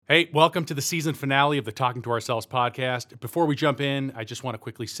Hey, welcome to the season finale of the Talking to Ourselves podcast. Before we jump in, I just want to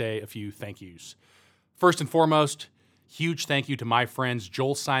quickly say a few thank yous. First and foremost, huge thank you to my friends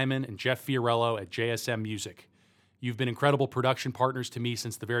Joel Simon and Jeff Fiorello at JSM Music. You've been incredible production partners to me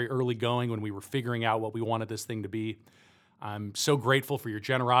since the very early going when we were figuring out what we wanted this thing to be. I'm so grateful for your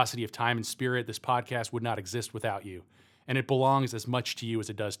generosity of time and spirit. This podcast would not exist without you, and it belongs as much to you as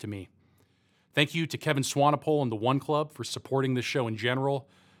it does to me. Thank you to Kevin Swanepoel and the One Club for supporting this show in general,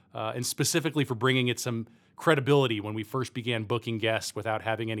 and specifically for bringing it some credibility when we first began booking guests without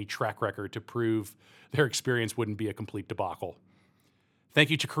having any track record to prove their experience wouldn't be a complete debacle. Thank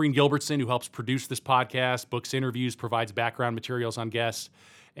you to Corrine Gilbertson, who helps produce this podcast, books interviews, provides background materials on guests,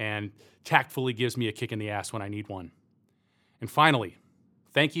 and tactfully gives me a kick in the ass when I need one. And finally,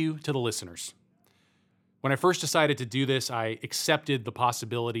 thank you to the listeners. When I first decided to do this, I accepted the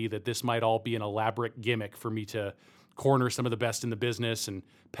possibility that this might all be an elaborate gimmick for me to corner some of the best in the business and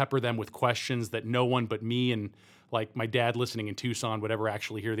pepper them with questions that no one but me and like my dad listening in Tucson would ever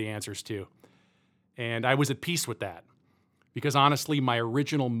actually hear the answers to. And I was at peace with that because honestly, my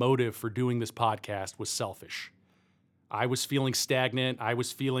original motive for doing this podcast was selfish. I was feeling stagnant. I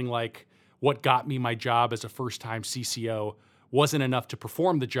was feeling like what got me my job as a first-time CCO wasn't enough to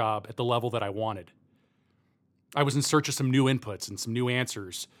perform the job at the level that I wanted. I was in search of some new inputs and some new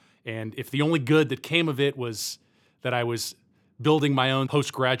answers. And if the only good that came of it was that I was building my own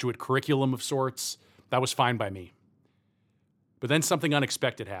postgraduate curriculum of sorts, that was fine by me. But then something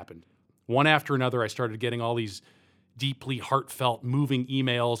unexpected happened. One after another, I started getting all these deeply heartfelt, moving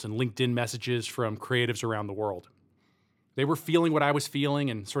emails and LinkedIn messages from creatives around the world. They were feeling what I was feeling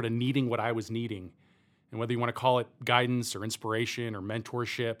and sort of needing what I was needing. And whether you want to call it guidance or inspiration or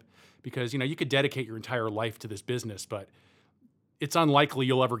mentorship, because, you could dedicate your entire life to this business, but it's unlikely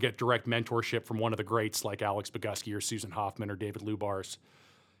you'll ever get direct mentorship from one of the greats like Alex Bogusky or Susan Hoffman or David Lubars.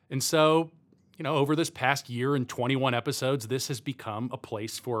 And so, over this past year and 21 episodes, this has become a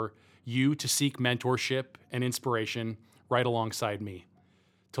place for you to seek mentorship and inspiration right alongside me,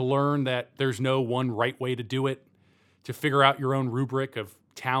 to learn that there's no one right way to do it, to figure out your own rubric of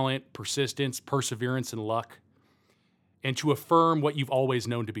talent, persistence, perseverance, and luck, and to affirm what you've always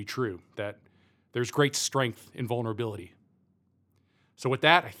known to be true, that there's great strength in vulnerability. So with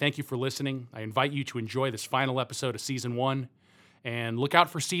that, I thank you for listening. I invite you to enjoy this final episode of Season 1, and look out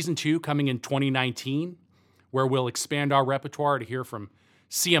for Season 2 coming in 2019, where we'll expand our repertoire to hear from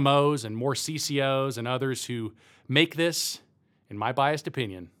CMOs and more CCOs and others who make this, in my biased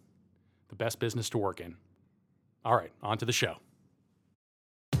opinion, the best business to work in. All right, on to the show.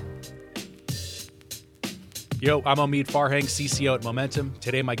 Yo, I'm Omid Farhang, CCO at Momentum.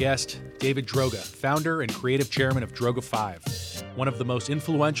 Today, my guest, David Droga, founder and creative chairman of Droga 5, one of the most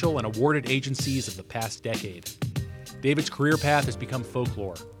influential and awarded agencies of the past decade. David's career path has become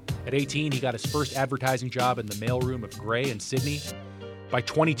folklore. At 18, he got his first advertising job in the mailroom of Grey in Sydney. By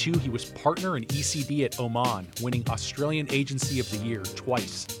 22, he was partner in ECD at Oman, winning Australian Agency of the Year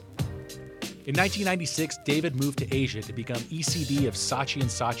twice. In 1996, David moved to Asia to become ECD of Saatchi &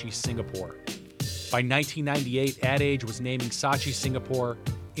 Saatchi Singapore. By 1998, Ad Age was naming Saatchi Singapore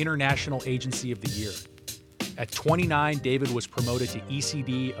International Agency of the Year. At 29, David was promoted to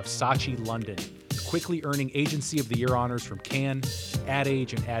ECD of Saatchi London, quickly earning Agency of the Year honors from Cannes, Ad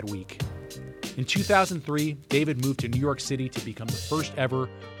Age, and Adweek. In 2003, David moved to New York City to become the first ever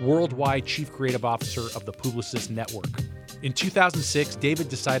worldwide chief creative officer of the Publicis Network. In 2006, David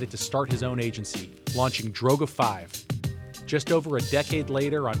decided to start his own agency, launching Droga 5. Just over a decade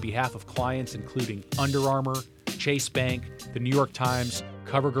later, on behalf of clients including Under Armour, Chase Bank, the New York Times,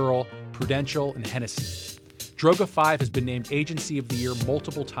 CoverGirl, Prudential, and Hennessy, Droga 5 has been named Agency of the Year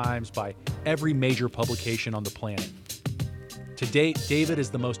multiple times by every major publication on the planet. To date, David is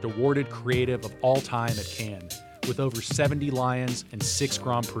the most awarded creative of all time at Cannes, with over 70 Lions and 6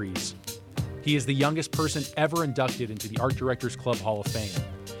 Grand Prix. He is the youngest person ever inducted into the Art Directors Club Hall of Fame.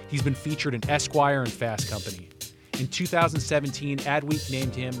 He's been featured in Esquire and Fast Company. In 2017, Adweek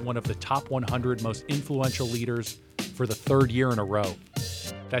named him one of the top 100 most influential leaders for the third year in a row.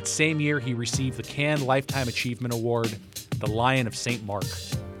 That same year, he received the Cannes Lifetime Achievement Award, the Lion of St. Mark.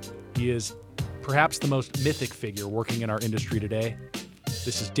 He is perhaps the most mythic figure working in our industry today.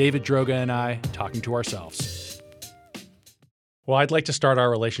 This is David Droga and I talking to ourselves. Well, I'd like to start our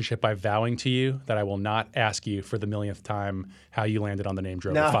relationship by vowing to you that I will not ask you for the millionth time how you landed on the name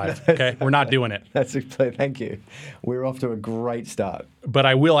Droga 5. Okay? We're not doing it. Thank you. We're off to a great start. But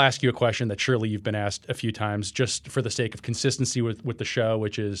I will ask you a question that surely you've been asked a few times just for the sake of consistency with the show,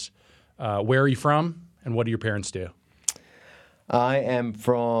 which is where are you from and what do your parents do? I am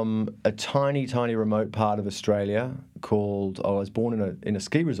from a tiny, tiny remote part of Australia called. I was born in a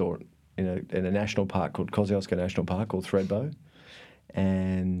ski resort in a national park called Kosciuszko National Park called Thredbo,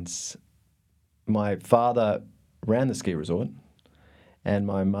 and my father ran the ski resort, and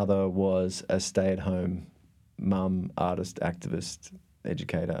my mother was a stay-at-home mum, artist, activist,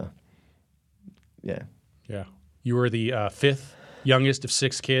 educator. Yeah. Yeah. You were the fifth youngest of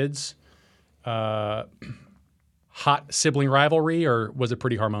six kids. Hot sibling rivalry, or was it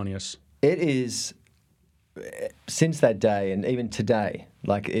pretty harmonious? It is, since that day and even today,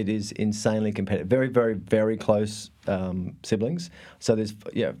 like it is insanely competitive. Very, very, very close siblings. So there's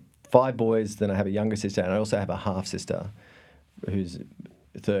 5 boys, then I have a younger sister, and I also have a half sister who's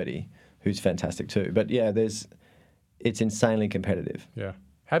 30, who's fantastic too. But yeah, it's insanely competitive. Yeah.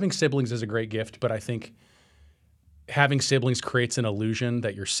 Having siblings is a great gift, but I think having siblings creates an illusion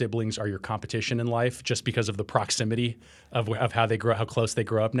that your siblings are your competition in life just because of the proximity of how they grow, how close they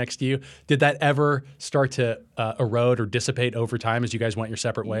grow up next to you. Did that ever start to erode or dissipate over time as you guys went your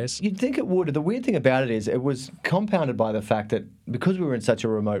separate ways? You'd think it would. The weird thing about it is it was compounded by the fact that because we were in such a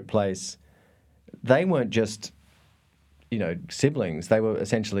remote place, they weren't just, siblings. They were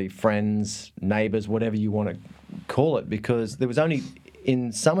essentially friends, neighbours, whatever you want to call it, because there was only...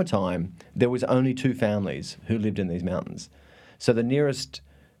 In summertime, there was only 2 families who lived in these mountains. So the nearest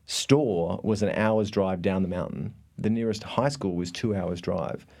store was an hour's drive down the mountain. The nearest high school was 2 hours'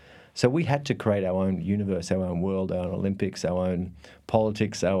 drive. So we had to create our own universe, our own world, our own Olympics, our own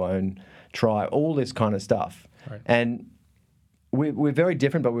politics, our own tribe, all this kind of stuff. Right. And we're very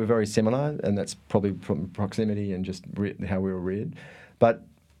different, but we're very similar, and that's probably from proximity and just how we were reared. But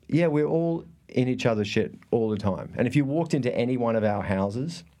yeah, we're all in each other's shit all the time. And if you walked into any one of our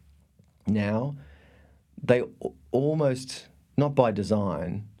houses now, they almost, not by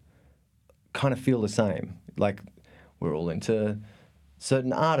design, kind of feel the same. Like we're all into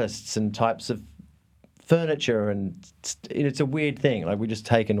certain artists and types of furniture, and it's a weird thing. Like we're just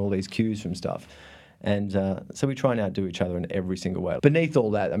taking all these cues from stuff. And so we try and outdo each other in every single way. Beneath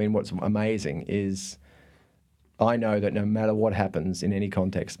all that, I mean, what's amazing is I know that no matter what happens in any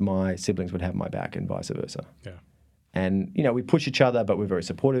context, my siblings would have my back and vice versa. Yeah. And, we push each other, but we're very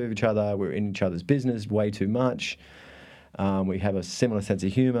supportive of each other. We're in each other's business way too much. We have a similar sense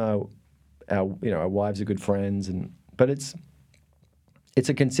of humour. Our wives are good friends. But it's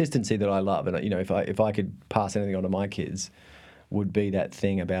a consistency that I love. And, if I could pass anything on to my kids, would be that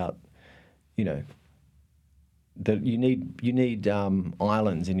thing about, that you need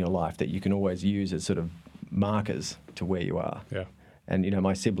islands in your life that you can always use as sort of markers to where you are. Yeah. And,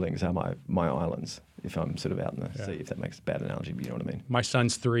 my siblings are my islands if I'm sort of out in the sea, if that makes a bad analogy, but you know what I mean. My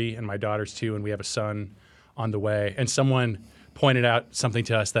son's 3 and my daughter's 2, and we have a son on the way. And someone pointed out something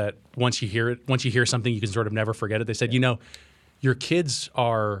to us that once you hear something, you can sort of never forget it. They said, your kids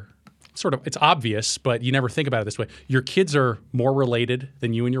are sort of, it's obvious, but you never think about it this way. Your kids are more related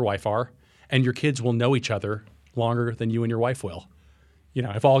than you and your wife are, and your kids will know each other longer than you and your wife will.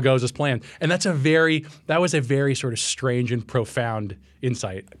 If all goes as planned. And that was a very sort of strange and profound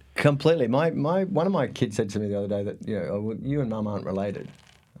insight. Completely. One of my kids said to me the other day that, you and Mum aren't related.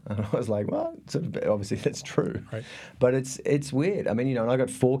 And I was like, well, obviously that's true. Right. But it's weird. I mean, and I got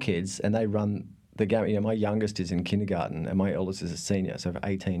 4 kids and they run the game. My youngest is in kindergarten and my eldest is a senior, so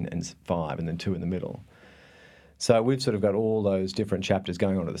 18 and 5 and then 2 in the middle. So we've sort of got all those different chapters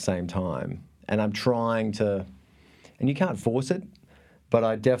going on at the same time. And I'm trying to, and you can't force it, but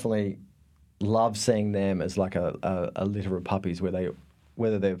I definitely love seeing them as like a litter of puppies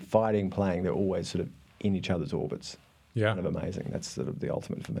whether they're fighting, playing, they're always sort of in each other's orbits. Yeah. Kind of amazing. That's sort of the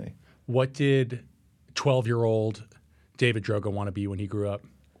ultimate for me. What did 12-year-old David Droga want to be when he grew up?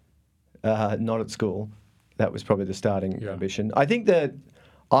 Not at school. That was probably the starting ambition. I think that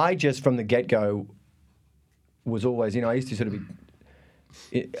I just from the get-go was always, I used to sort of be,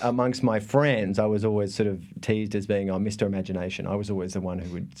 amongst my friends, I was always sort of teased as being Mr. Imagination. I was always the one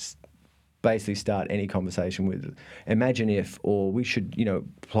who would basically start any conversation with imagine if, or we should,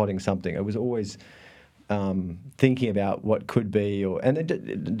 plotting something. I was always thinking about what could be, and it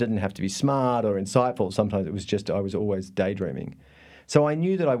didn't have to be smart or insightful. Sometimes it was just I was always daydreaming. So I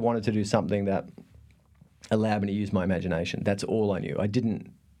knew that I wanted to do something that allowed me to use my imagination. That's all I knew. I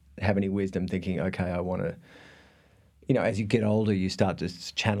didn't have any wisdom thinking, okay, I want to, as you get older, you start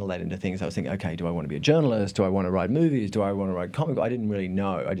to channel that into things. I was thinking, okay, do I want to be a journalist? Do I want to write movies? Do I want to write comic? I didn't really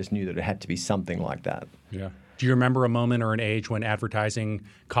know. I just knew that it had to be something like that. Yeah. Do you remember a moment or an age when advertising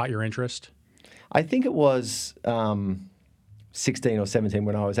caught your interest? I think it was 16 or 17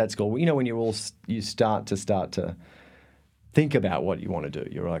 when I was at school. When you start to think about what you want to do.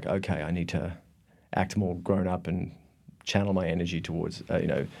 You're like, okay, I need to act more grown up and channel my energy towards,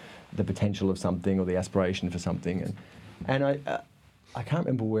 the potential of something or the aspiration for something. And I can't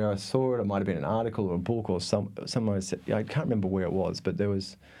remember where I saw it. It might have been an article or a book or somewhere. I can't remember where it was, but there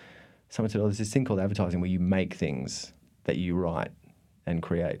was someone said, there's this thing called advertising where you make things that you write and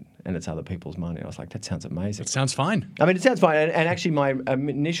create, and it's other people's money. And I was like, that sounds amazing. It sounds fine. I mean, it sounds fine. And actually, my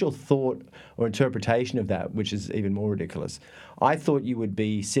initial thought or interpretation of that, which is even more ridiculous, I thought you would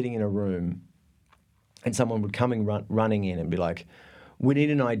be sitting in a room and someone would come running in and be like, we need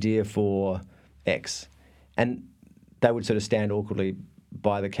an idea for X. And they would sort of stand awkwardly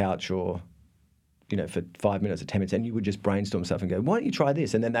by the couch or, for 5 minutes or 10 minutes, and you would just brainstorm stuff and go, why don't you try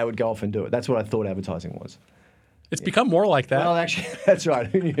this? And then they would go off and do it. That's what I thought advertising was. It's become more like that. Well, actually, that's right.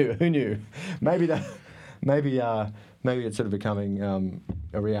 Who knew? Maybe it's sort of becoming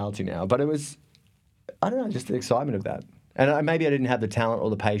a reality now. But it was, I don't know, just the excitement of that. And maybe I didn't have the talent or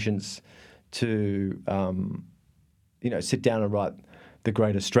the patience to, sit down and write the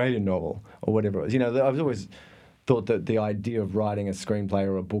great Australian novel or whatever it was. I was always thought that the idea of writing a screenplay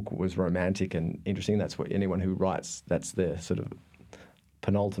or a book was romantic and interesting. That's what anyone who writes, that's their sort of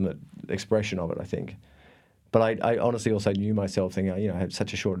penultimate expression of it, I think. But I honestly also knew myself thinking, I have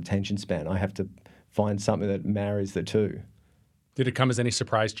such a short attention span. I have to find something that marries the two. Did it come as any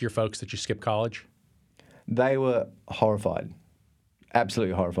surprise to your folks that you skipped college? They were horrified,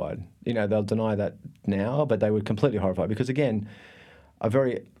 absolutely horrified. They'll deny that now, but they were completely horrified because, again, a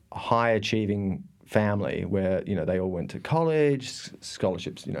very high-achieving family where, they all went to college,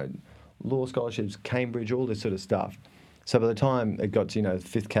 scholarships, law scholarships, Cambridge, all this sort of stuff. So by the time it got to,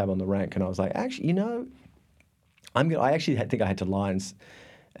 fifth cab on the rank, and I was like, actually, I actually think I had to lie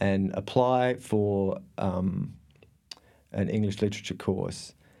and apply for an English literature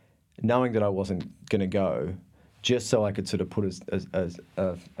course, knowing that I wasn't going to go, just so I could sort of put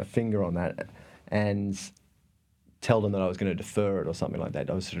a finger on that and tell them that I was going to defer it or something like that.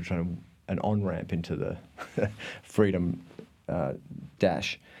 I was sort of trying to an on-ramp into the freedom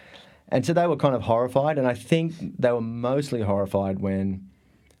dash. And so they were kind of horrified, and I think they were mostly horrified when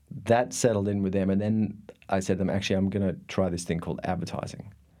that settled in with them. And then I said to them, actually, I'm going to try this thing called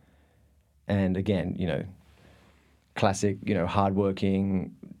advertising. And again, classic,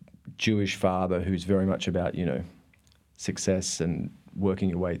 hardworking Jewish father who's very much about, success and working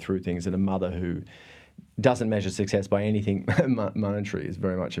your way through things, and a mother who doesn't measure success by anything monetary, is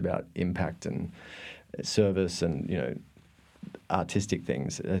very much about impact and service and, artistic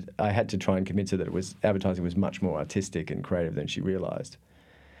things. I had to try and convince her that advertising was much more artistic and creative than she realised.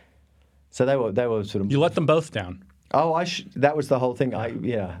 So they were sort of... You let them both down. Oh, that was the whole thing.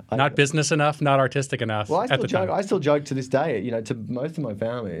 Not business enough, not artistic enough. Well, I still joke to this day. To most of my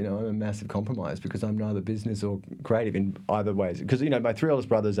family, I'm a massive compromise because I'm neither business or creative in either ways. Because my three oldest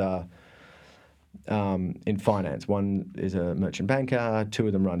brothers are in finance. One is a merchant banker. Two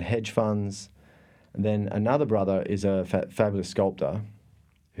of them run hedge funds. And then another brother is a fabulous sculptor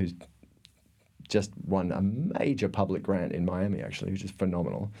who's just won a major public grant in Miami, actually, which is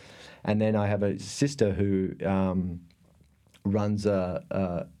phenomenal. And then I have a sister who runs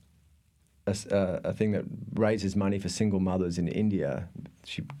a thing that raises money for single mothers in India.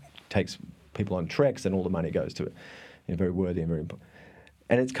 She takes people on treks, and all the money goes to it. Very worthy and very important.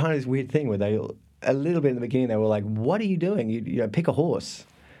 And it's kind of this weird thing where a little bit in the beginning, they were like, "What are you doing? You pick a horse.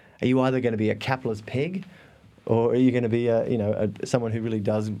 Are you either going to be a capitalist pig, or are you going to be someone who really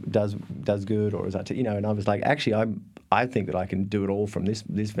does good, or is that And I was like, actually, I think that I can do it all from this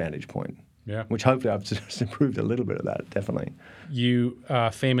vantage point. Yeah. Which hopefully I've just improved a little bit of that, definitely. You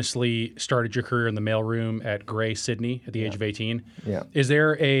famously started your career in the mailroom at Grey Sydney at the age of 18. Yeah. Is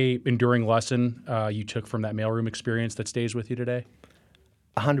there a enduring lesson you took from that mailroom experience that stays with you today?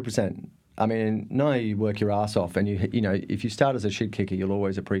 100%. I mean, not only you work your ass off, and if you start as a shit kicker, you'll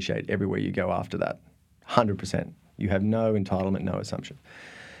always appreciate everywhere you go after that. 100%. You have no entitlement, no assumption.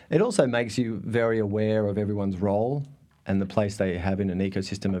 It also makes you very aware of everyone's role and the place they have in an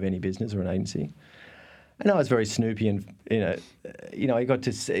ecosystem of any business or an agency. And I was very snoopy, and I got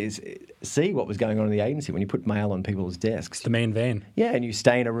to see what was going on in the agency when you put mail on people's desks. It's the main vein. Yeah, and you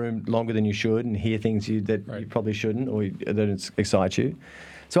stay in a room longer than you should and hear things that you probably shouldn't, or that excite you.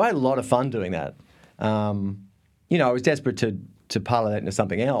 So I had a lot of fun doing that. I was desperate to parlay that into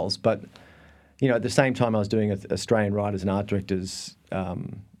something else, but at the same time I was doing an Australian Writers and Art Directors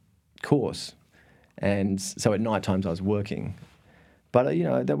course, and so at night times I was working. But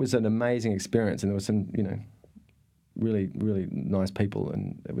that was an amazing experience, and there was some really, really nice people,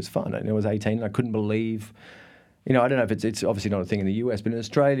 and it was fun. And I was 18, and I couldn't believe, I don't know if it's obviously not a thing in the US, but in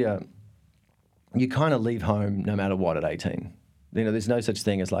Australia, you kind of leave home no matter what at 18. There's no such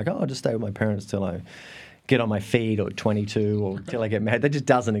thing as like, I'll just stay with my parents till I, get on my feet or 22 or till I get married. That just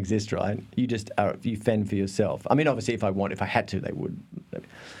doesn't exist, right? You fend for yourself. I mean, obviously, if I had to, they would.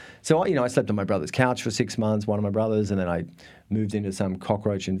 So, I slept on my brother's couch for 6 months, one of my brothers, and then I moved into some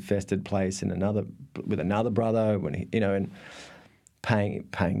cockroach-infested place with another brother, and paying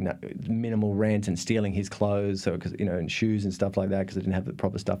minimal rent and stealing his clothes, and shoes and stuff like that because I didn't have the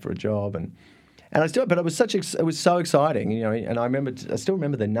proper stuff for a job, but it was so exciting, and I still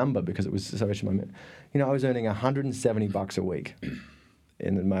remember the number because it was so much in my, I was earning $170 a week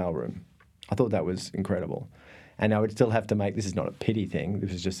in the mailroom. I thought that was incredible. And I would still have to this is not a pity thing,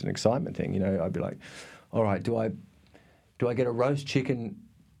 this is just an excitement thing, I'd be like, all right, do I get a roast chicken,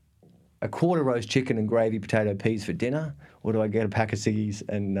 a quarter roast chicken and gravy potato peas for dinner, or do I get a pack of ciggies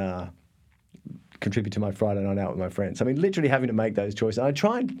and contribute to my Friday night out with my friends? I mean, literally having to make those choices. I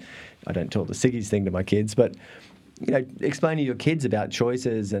don't tell the ciggies thing to my kids, but, explaining to your kids about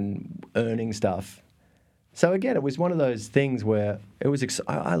choices and earning stuff. So again, it was one of those things where it was.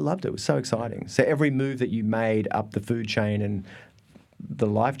 I loved it. It was so exciting. So every move that you made up the food chain and the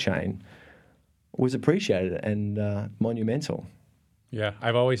life chain was appreciated and monumental. Yeah,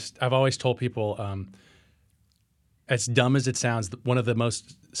 I've always told people, as dumb as it sounds, one of the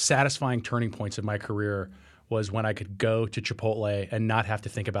most satisfying turning points of my career was when I could go to Chipotle and not have to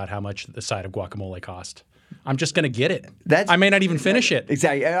think about how much the side of guacamole cost. I'm just going to get it. I may not even finish it.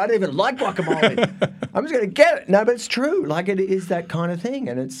 Exactly. I don't even like guacamole. I'm just going to get it. No, but it's true. Like, it is that kind of thing.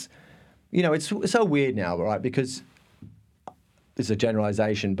 And it's, it's so weird now, right? Because it's a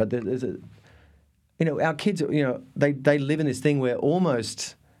generalization, but there's our kids, they live in this thing where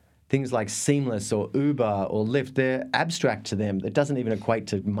almost things like Seamless or Uber or Lyft, they're abstract to them. It doesn't even equate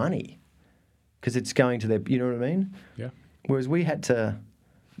to money because it's going to their, you know what I mean? Yeah. Whereas we had to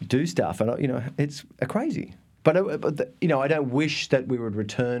do stuff, and it's crazy. But I don't wish that we would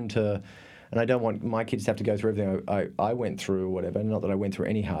return to, and I don't want my kids to have to go through everything I went through or whatever. Not that I went through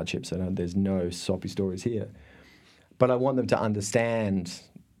any hardships, and there's no soppy stories here. But I want them to understand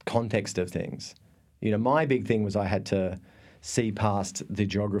context of things. My big thing was I had to see past the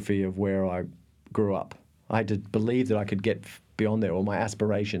geography of where I grew up. I had to believe that I could get beyond there, or my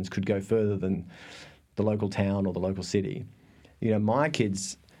aspirations could go further than the local town or the local city. My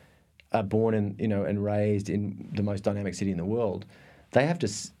kids are born and raised in the most dynamic city in the world. I have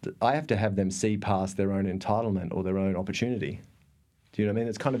to have them see past their own entitlement or their own opportunity. Do you know what I mean?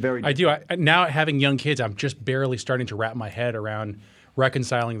 It's kind of very... I do. Now having young kids, I'm just barely starting to wrap my head around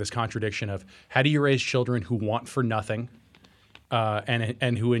reconciling this contradiction of how do you raise children who want for nothing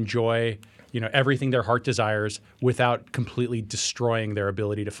and who enjoy everything their heart desires without completely destroying their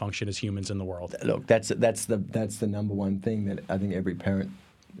ability to function as humans in the world. Look, that's the number one thing that I think every parent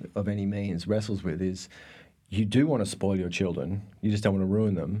of any means wrestles with is you do want to spoil your children, you just don't want to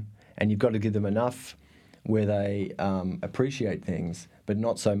ruin them, and you've got to give them enough where they appreciate things, but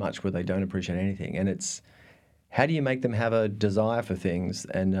not so much where they don't appreciate anything. And it's how do you make them have a desire for things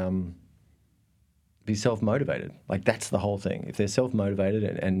and be self-motivated? Like, that's the whole thing. If they're self-motivated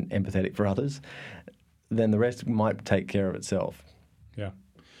and empathetic for others, then the rest might take care of itself. Yeah.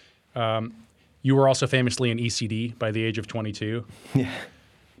 You were also famously an ECD by the age of 22. Yeah.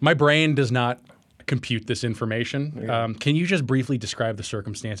 My brain does not compute this information. Yeah. Can you just briefly describe the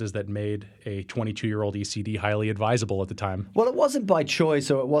circumstances that made a 22-year-old ECD highly advisable at the time? Well, it wasn't by choice,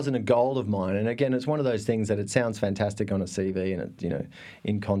 or it wasn't a goal of mine. And again, it's one of those things that it sounds fantastic on a CV and it,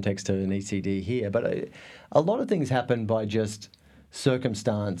 in context to an ECD here. But a lot of things happen by just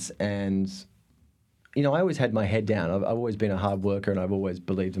circumstance and, I always had my head down. I've always been a hard worker and I've always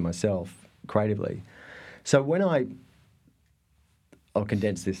believed in myself creatively. So when I'll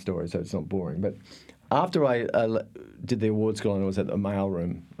condense this story so it's not boring, but after I did the award school and I was at the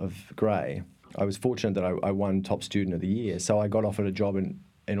mailroom of Grey, I was fortunate that I won Top Student of the Year, so I got offered a job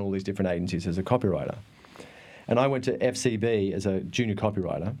in all these different agencies as a copywriter. And I went to FCB as a junior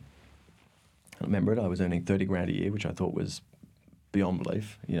copywriter. I remember it, I was earning $30,000 a year, which I thought was beyond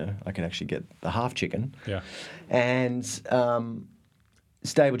belief. I could actually get the half chicken. Yeah. And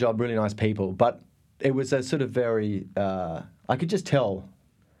stable job, really nice people, but it was a sort of very... I could just tell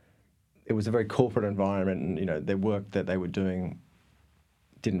it was a very corporate environment and, their work that they were doing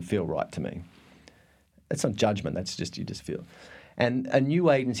didn't feel right to me. That's not judgment, that's just, you just feel. And a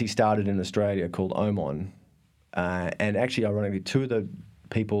new agency started in Australia called Omon. And actually, ironically, two of the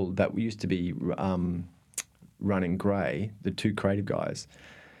people that used to be running Grey, the two creative guys,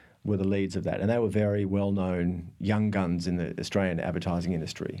 were the leads of that. And they were very well-known young guns in the Australian advertising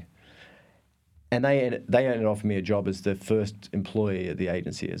industry. And they ended offering me a job as the first employee at the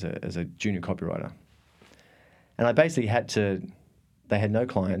agency as a junior copywriter. And I basically they had no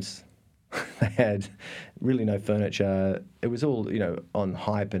clients. They had really no furniture. It was all, on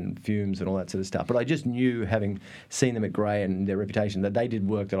hype and fumes and all that sort of stuff. But I just knew, having seen them at Grey and their reputation, that they did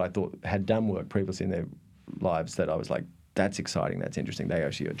work that I thought had done work previously in their lives, that I was like, that's exciting, that's interesting. They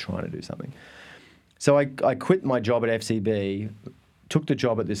actually are trying to do something. So I quit my job at FCB, took the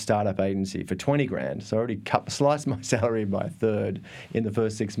job at this startup agency for 20 grand. So I already sliced my salary by a third in the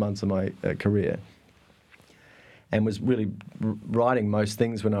first 6 months of my career, and was really writing most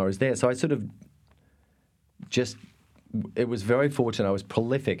things when I was there. So I sort of it was very fortunate. I was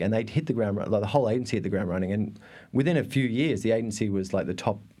prolific, and they'd hit the ground, like the whole agency hit the ground running. And within a few years, the agency was like the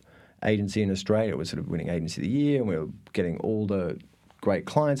top agency in Australia. It was sort of winning Agency of the Year, and we were getting all the great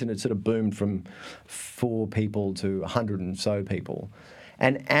clients, and it sort of boomed from 4 people to 100 and so people.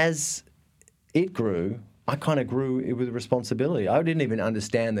 And as it grew, I kind of grew with responsibility. I didn't even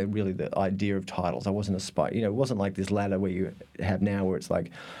understand the idea of titles. I wasn't a spy. It wasn't like this ladder where you have now, where it's like,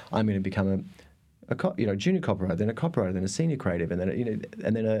 I'm going to become a junior copywriter, then a copywriter, then a senior creative, and then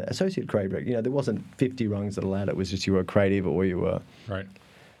and then an associate creative. There wasn't 50 rungs of the ladder. It was just you were a creative, or you were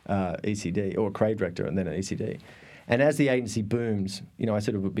ECD, or a creative director, and then an ECD. And as the agency boomed, I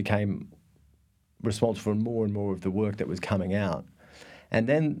sort of became responsible for more and more of the work that was coming out. And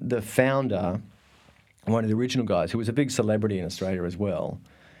then the founder, one of the original guys, who was a big celebrity in Australia as well,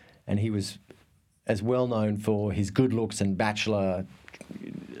 and he was as well known for his good looks and bachelor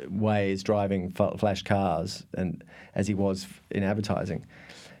ways driving flash cars and as he was in advertising.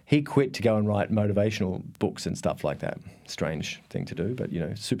 He quit to go and write motivational books and stuff like that. Strange thing to do, but,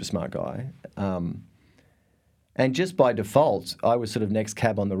 super smart guy. And just by default, I was sort of next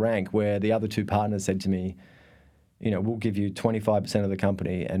cab on the rank, where the other 2 partners said to me, we'll give you 25% of the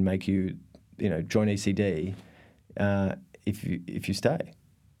company and make you, join ECD if you stay.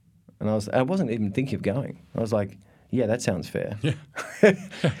 And I wasn't even thinking of going. I was like, yeah, that sounds fair. Yeah.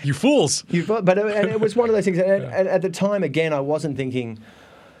 You fools. And it was one of those things. And at the time, again, I wasn't thinking,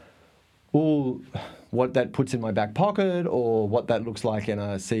 what that puts in my back pocket or what that looks like in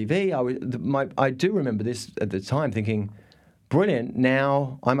a CV. I do remember this at the time, thinking, brilliant,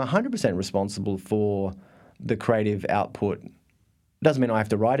 now I'm 100% responsible for the creative output. Doesn't mean I have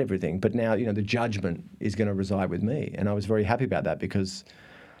to write everything, but now, the judgment is going to reside with me. And I was very happy about that, because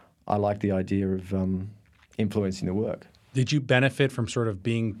I like the idea of influencing the work. Did you benefit from sort of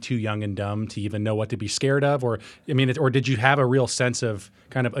being too young and dumb to even know what to be scared of? Or did you have a real sense of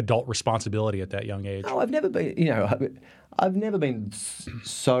kind of adult responsibility at that young age? No, I've never been, I've never been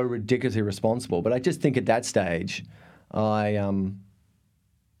so ridiculously responsible. But I just think at that stage, I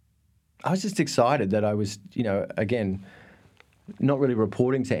was just excited that I was, again, not really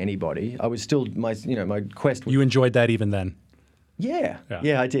reporting to anybody. I was still, my quest was... You enjoyed that even then? Yeah,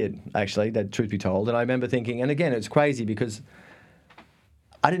 I did, actually, that truth be told. And I remember thinking, and again, it's crazy because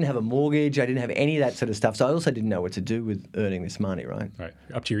I didn't have a mortgage, I didn't have any of that sort of stuff, so I also didn't know what to do with earning this money, right? Right,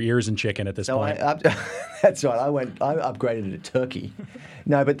 up to your ears in chicken at this point. That's right, I upgraded it to turkey.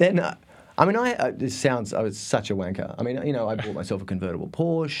 No, but then, I was such a wanker. I bought myself a convertible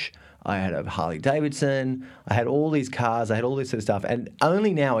Porsche, I had a Harley Davidson, I had all these cars, I had all this sort of stuff. And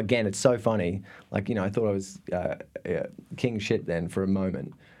only now, again, it's so funny, I thought I was king shit then for a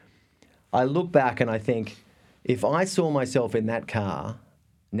moment. I look back and I think, if I saw myself in that car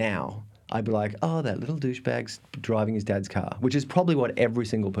now, I'd be like, oh, that little douchebag's driving his dad's car, which is probably what every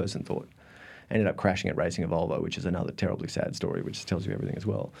single person thought. Ended up crashing it racing a Volvo, which is another terribly sad story, which tells you everything as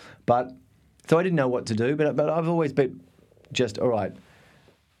well. But, so I didn't know what to do, but I've always been just, all right,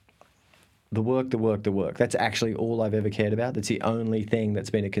 the work. That's actually all I've ever cared about. That's the only thing that's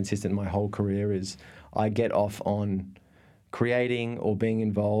been a consistent in my whole career, is I get off on creating or being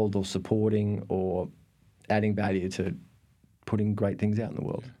involved or supporting or adding value to putting great things out in the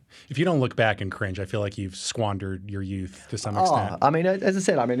world. If you don't look back and cringe, I feel like you've squandered your youth to some extent. As I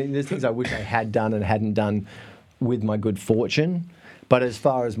said, there's things I wish I had done and hadn't done with my good fortune. But as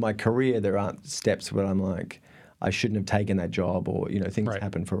far as my career, there aren't steps where I'm like, I shouldn't have taken that job, or things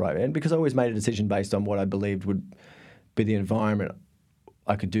happen for right. And because I always made a decision based on what I believed would be the environment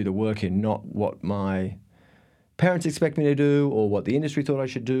I could do the work in, not what my parents expect me to do, or what the industry thought I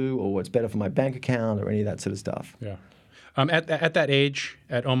should do, or what's better for my bank account, or any of that sort of stuff. Yeah. At that age,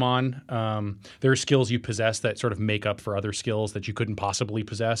 at Oman, there are skills you possess that sort of make up for other skills that you couldn't possibly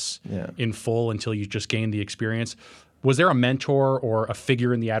possess in full until you just gained the experience. Was there a mentor or a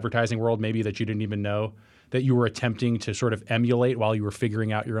figure in the advertising world maybe that you didn't even know that you were attempting to sort of emulate while you were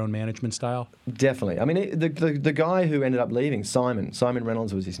figuring out your own management style? Definitely. The guy who ended up leaving, Simon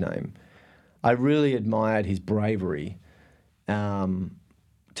Reynolds was his name. I really admired his bravery to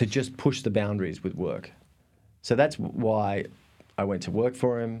just push the boundaries with work. So that's why I went to work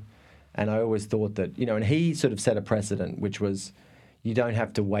for him. And I always thought that, and he sort of set a precedent, which was you don't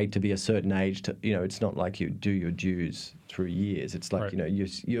have to wait to be a certain age to, it's not like you do your dues through years. It's like,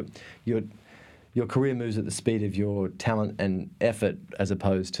 your career moves at the speed of your talent and effort as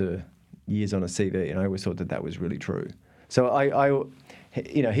opposed to years on a CV. And I always thought that was really true. So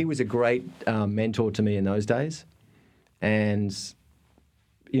he was a great mentor to me in those days. And,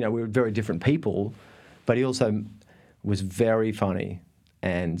 we were very different people, but he also was very funny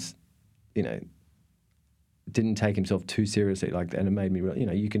and, didn't take himself too seriously. And it made me,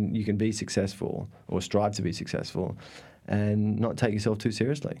 you can be successful or strive to be successful and not take yourself too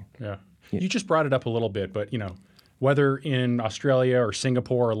seriously. Yeah. You just brought it up a little bit, but, whether in Australia or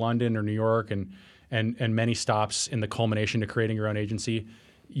Singapore or London or New York and many stops in the culmination to creating your own agency,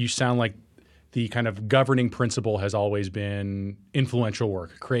 you sound like the kind of governing principle has always been influential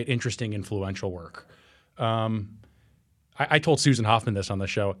work, create interesting, influential work. I told Susan Hoffman this on the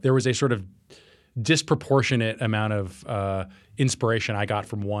show. There was a sort of disproportionate amount of inspiration I got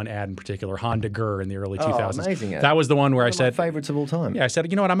from one ad in particular, Honda Gur in the early 2000s. Amazing ad. That was the one where I said, my favorites of all time. Yeah, I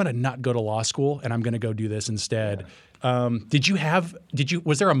said, you know what, I'm going to not go to law school and I'm going to go do this instead. Yeah.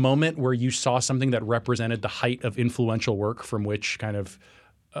 Was there a moment where you saw something that represented the height of influential work from which kind of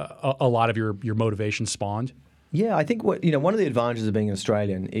a lot of your motivation spawned? Yeah, I think one of the advantages of being an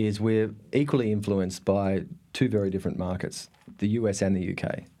Australian is we're equally influenced by two very different markets, the US and the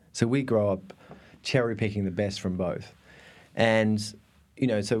UK. So we grow up cherry picking the best from both. And,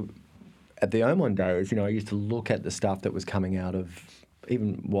 so at the Oman days, I used to look at the stuff that was coming out of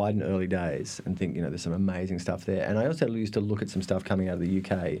even Wyden early days and think, there's some amazing stuff there. And I also used to look at some stuff coming out of the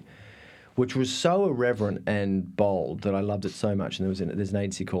UK, which was so irreverent and bold that I loved it so much. And there's an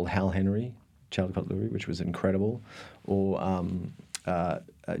agency called Hal Henry, Charlie Cutlery, which was incredible, or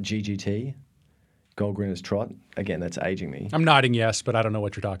GGT, Gold Grinner's Trot. Again, that's aging me. I'm nodding yes, but I don't know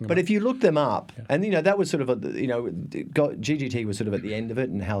what you're talking about. But if you look them up, and that was sort of GGT was sort of at the end of it,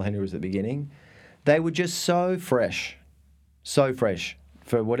 and Hal Henry was at the beginning. They were just so fresh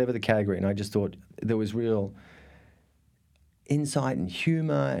for whatever the category, and I just thought there was real insight and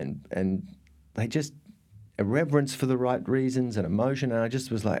humour, and they just irreverence for the right reasons and emotion. And I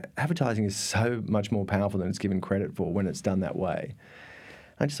just was like, advertising is so much more powerful than it's given credit for when it's done that way.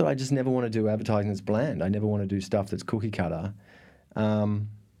 I just thought I just never want to do advertising that's bland. I never want to do stuff that's cookie cutter. And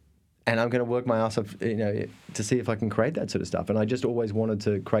I'm going to work my ass off, to see if I can create that sort of stuff. And I just always wanted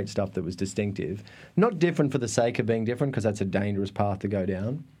to create stuff that was distinctive. Not different for the sake of being different, because that's a dangerous path to go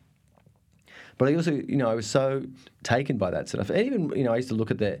down. But I also, I was so taken by that stuff. And even, I used to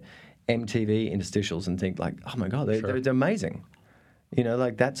look at the MTV interstitials and think like, oh my God, they're amazing.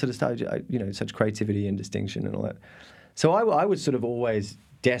 Like that sort of stuff, such creativity and distinction and all that. So I was sort of always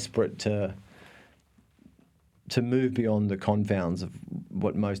desperate to move beyond the confounds of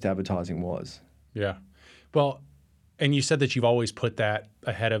what most advertising was. Yeah. Well, and you said that you've always put that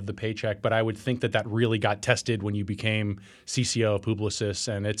ahead of the paycheck, but I would think that really got tested when you became CCO of Publicis,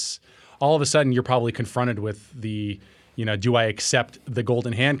 and it's all of a sudden you're probably confronted with the, do I accept the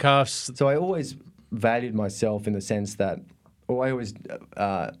golden handcuffs? So I always valued myself in the sense that, or I always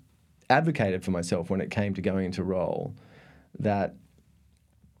advocated for myself when it came to going into role, that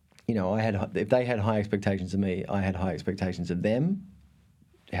if they had high expectations of me, I had high expectations of them,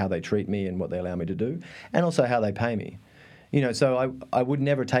 how they treat me and what they allow me to do, and also how they pay me. So I would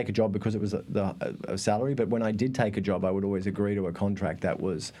never take a job because it was a salary, but when I did take a job, I would always agree to a contract that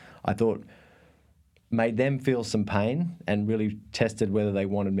was, I thought, made them feel some pain and really tested whether they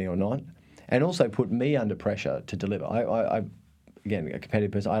wanted me or not, and also put me under pressure to deliver. I again, a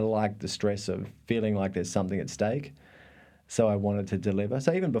competitive person, I like the stress of feeling like there's something at stake. So I wanted to deliver.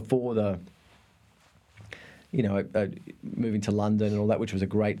 So even before moving to London and all that, which was a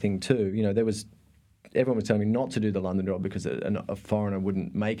great thing too, everyone was telling me not to do the London job because a foreigner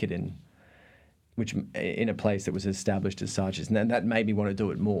wouldn't make it in a place that was established as Saatchi's. And that made me want to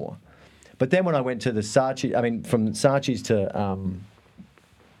do it more. But then when I went to the Saatchi, from Saatchi's to,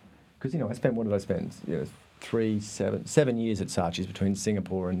 because, I spent, what did I spend? 7 years at Saatchi's between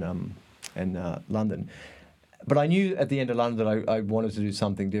Singapore and London. But I knew at the end of London that I wanted to do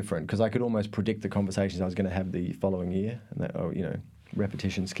something different, because I could almost predict the conversations I was going to have the following year. And that,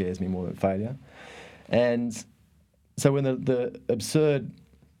 repetition scares me more than failure. And so when the absurd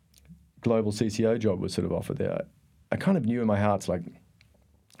global CCO job was sort of offered there, I kind of knew in my heart, it's like,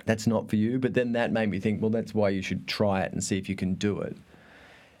 that's not for you. But then that made me think, well, that's why you should try it and see if you can do it.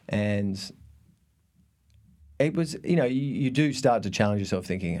 And it was, you do start to challenge yourself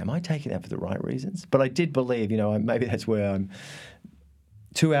thinking, am I taking that for the right reasons? But I did believe, maybe that's where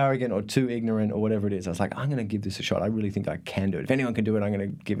too arrogant or too ignorant or whatever it is. I was like, I'm going to give this a shot. I really think I can do it. If anyone can do it, I'm going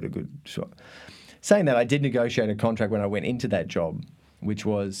to give it a good shot. Saying that, I did negotiate a contract when I went into that job, which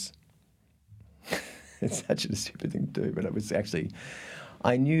was it's such a stupid thing to do, but it was actually.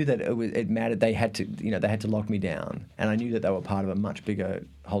 I knew that it mattered. They had to lock me down, and I knew that they were part of a much bigger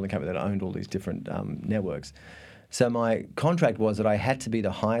holding company that owned all these different networks. So my contract was that I had to be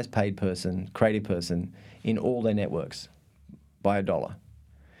the highest paid person, creative person, in all their networks by $1.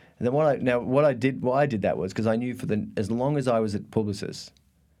 And then why I did that was because I knew as long as I was at Publicis,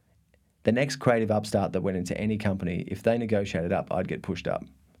 the next creative upstart that went into any company, if they negotiated up, I'd get pushed up.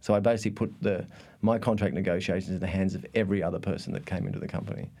 So I basically put my contract negotiations in the hands of every other person that came into the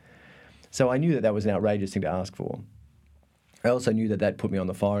company. So I knew that was an outrageous thing to ask for. I also knew that put me on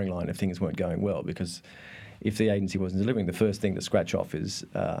the firing line if things weren't going well, because if the agency wasn't delivering, the first thing to scratch off is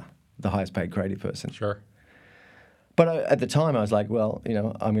the highest paid creative person. Sure. But at the time, I was like, well,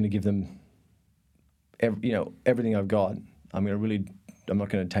 I'm going to give them, everything I've got. I'm not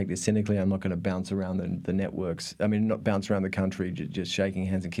going to take this cynically. I'm not going to bounce around the networks. I mean, not bounce around the country just shaking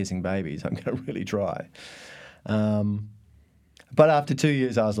hands and kissing babies. I'm going to really try. But after 2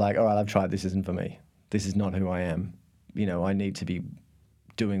 years, I was like, all right, I've tried. This isn't for me. This is not who I am. I need to be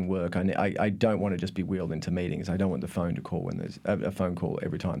doing work. I don't want to just be wheeled into meetings. I don't want the phone to call when there's a phone call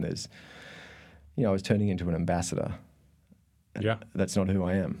every time there's. I was turning into an ambassador. Yeah, that's not who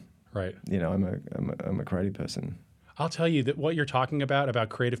I am. Right. I'm a creative person. I'll tell you that what you're talking about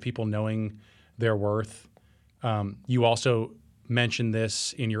creative people knowing their worth. You also mentioned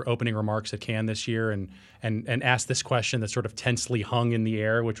this in your opening remarks at Cannes this year, and asked this question that sort of tensely hung in the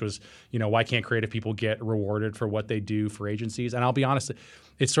air, which was, why can't creative people get rewarded for what they do for agencies? And I'll be honest,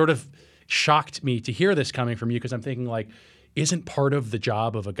 it sort of shocked me to hear this coming from you, because I'm thinking, like, isn't part of the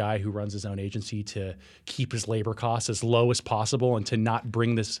job of a guy who runs his own agency to keep his labor costs as low as possible and to not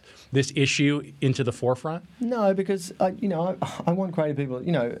bring this issue into the forefront? No, because I want creative people,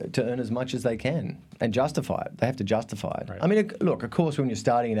 to earn as much as they can and justify it. They have to justify it. Right. I mean, look, of course, when you're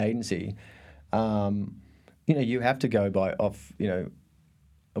starting an agency, you have to go off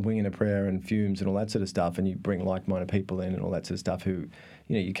a wing and a prayer and fumes and all that sort of stuff, and you bring like-minded people in and all that sort of stuff who,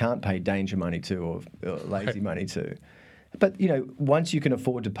 you can't pay danger money to or lazy money to. But, once you can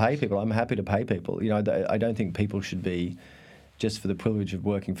afford to pay people, I'm happy to pay people. I don't think people should be, just for the privilege of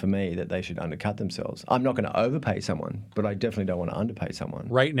working for me, that they should undercut themselves. I'm not going to overpay someone, but I definitely don't want to underpay someone.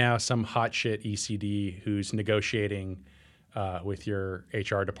 Right now, some hot shit ECD who's negotiating with your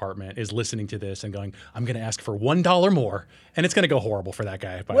HR department is listening to this and going, I'm going to ask for $1 more. And it's going to go horrible for that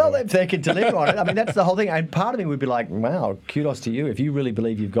guy. Well, if they can deliver on it. I mean, that's the whole thing. And part of me would be like, wow, kudos to you. If you really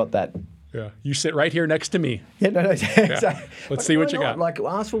believe you've got that. Yeah, you sit right here next to me. Yeah, no, exactly. Yeah. Let's see what you got. Like,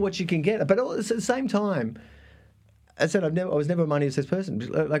 ask for what you can get. But at the same time, as I said, I was never a money obsessed person.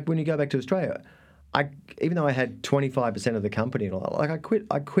 Like, when you go back to Australia, even though I had 25% of the company and all that, like,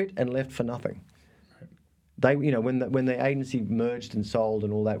 I quit and left for nothing. They, when the agency merged and sold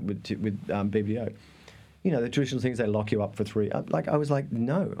and all that with BBDO, the traditional things, they lock you up for 3. I was like,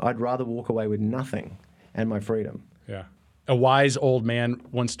 no, I'd rather walk away with nothing and my freedom. Yeah. A wise old man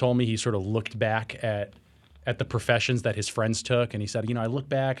once told me he sort of looked back at the professions that his friends took, and he said, I look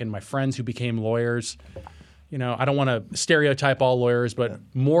back and my friends who became lawyers, I don't want to stereotype all lawyers, but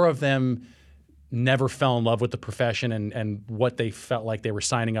more of them never fell in love with the profession, and what they felt like they were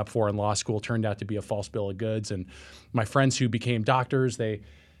signing up for in law school turned out to be a false bill of goods. And my friends who became doctors, they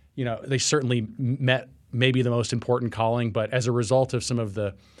certainly met maybe the most important calling, but as a result of some of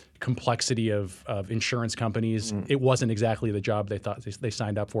the complexity of insurance companies, it wasn't exactly the job they thought they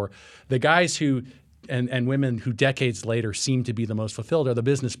signed up for. The guys who and women who decades later seem to be the most fulfilled are the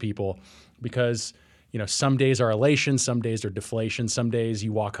business people, because some days are elation, some days are deflation, some days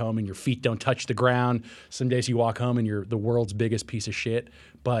you walk home and your feet don't touch the ground, some days you walk home and you're the world's biggest piece of shit,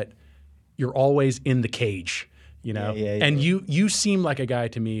 but you're always in the cage, Yeah. And you seem like a guy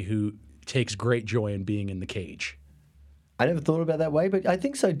to me who takes great joy in being in the cage. I never thought about it that way, but I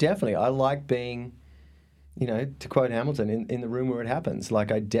think so, definitely. I like being, to quote Hamilton, in the room where it happens.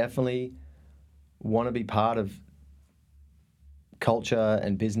 Like, I definitely want to be part of culture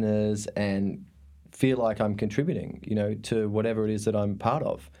and business and feel like I'm contributing, to whatever it is that I'm part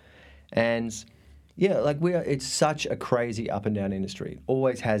of. And yeah, like it's such a crazy up and down industry.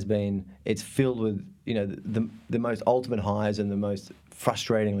 Always has been. It's filled with, the most ultimate highs and the most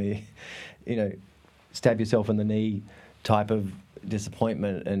frustratingly, stab yourself in the knee type of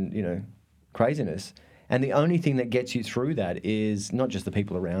disappointment and, craziness. And the only thing that gets you through that is not just the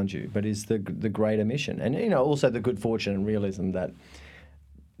people around you, but is the greater mission. And, also the good fortune and realism that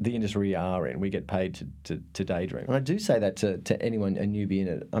the industry we are in. We get paid to daydream. And I do say that to anyone, a newbie in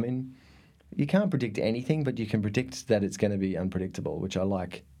it. I mean, you can't predict anything, but you can predict that it's going to be unpredictable, which I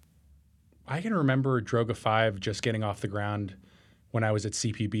like. I can remember Droga 5 just getting off the ground when I was at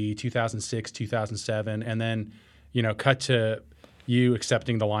CPB, 2006, 2007, and then, cut to you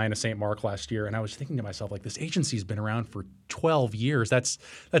accepting the Lion of St. Mark last year. And I was thinking to myself, like, this agency's been around for 12 years. That's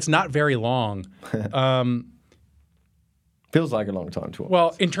not very long. Feels like a long time to us.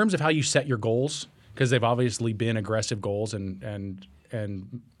 Well, in terms of how you set your goals, because they've obviously been aggressive goals, and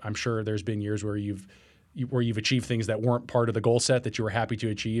I'm sure there's been years where you've achieved things that weren't part of the goal set that you were happy to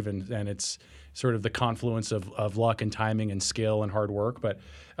achieve, and it's sort of the confluence of luck and timing and skill and hard work. But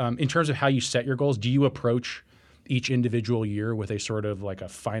in terms of how you set your goals, do you approach each individual year with a sort of like a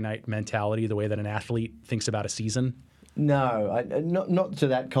finite mentality, the way that an athlete thinks about a season? No, not to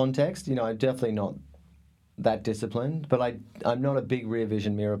that context. I'm definitely not that disciplined, but I'm not a big rear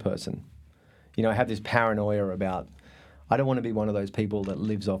vision mirror person. I have this paranoia about, I don't want to be one of those people that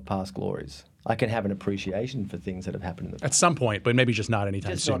lives off past glories. I can have an appreciation for things that have happened in the past. At some point, but maybe just not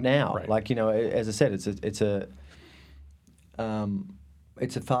anytime just soon. Not now. Right. Like, as I said, it's a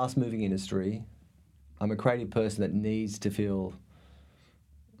fast-moving industry. I'm a creative person that needs to feel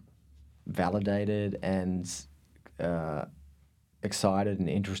validated and excited and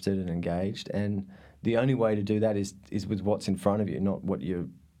interested and engaged. And the only way to do that is with what's in front of you, not what you've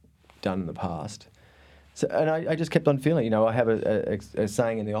done in the past. So, and I just kept on feeling, I have a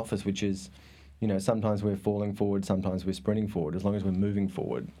saying in the office, which is, sometimes we're falling forward, sometimes we're sprinting forward. As long as we're moving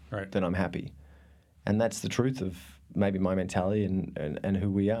forward, right, then I'm happy. And that's the truth of maybe my mentality and who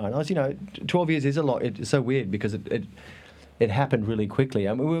we are. And I was, 12 years is a lot. It's so weird because it happened really quickly.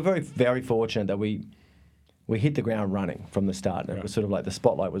 I mean, we were very, very fortunate that we hit the ground running from the start. And It was sort of like the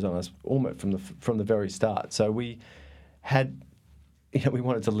spotlight was on us almost from the very start. So we had, we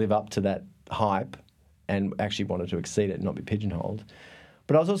wanted to live up to that hype and actually wanted to exceed it and not be pigeonholed.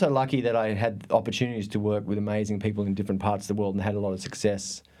 But I was also lucky that I had opportunities to work with amazing people in different parts of the world and had a lot of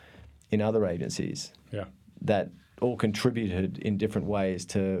success in other agencies that all contributed in different ways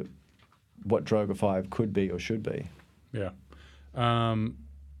to what Droga 5 could be or should be. Yeah.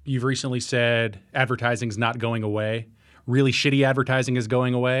 You've recently said advertising's not going away. Really shitty advertising is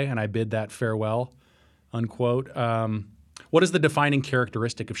going away, and I bid that farewell, unquote. What is the defining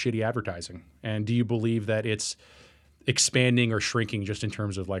characteristic of shitty advertising? And do you believe that it's expanding or shrinking just in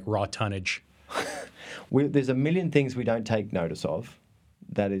terms of like raw tonnage? There's a million things we don't take notice of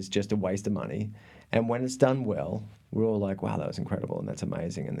that is just a waste of money. And when it's done well, we're all like, wow, that was incredible and that's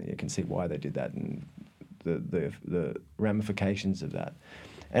amazing. And then you can see why they did that and the ramifications of that.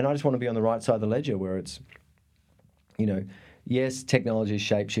 And I just want to be on the right side of the ledger where it's, yes, technology is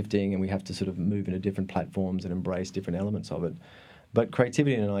shape-shifting and we have to sort of move into different platforms and embrace different elements of it. But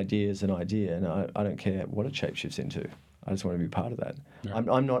creativity and an idea is an idea, and I don't care what it shape-shifts into. I just want to be part of that. Yeah.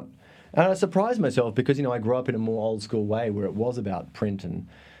 I'm not... And I surprised myself because, I grew up in a more old-school way where it was about print and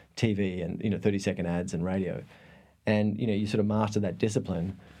TV and, 30-second ads and radio. And, you sort of master that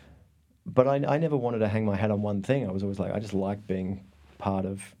discipline. But I never wanted to hang my hat on one thing. I was always like, I just like being part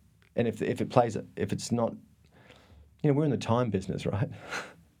of... And if it's not... we're in the time business, right?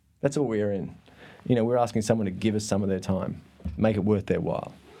 That's all we're in. We're asking someone to give us some of their time, make it worth their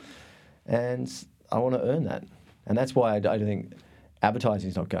while. And I want to earn that. And that's why I think advertising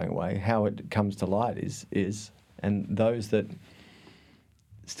is not going away. How it comes to light is, and those that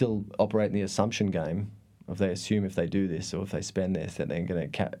still operate in the assumption game, if they assume if they do this or if they spend this that they're going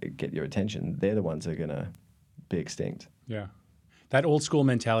to get your attention, they're the ones that are going to be extinct. Yeah. That old school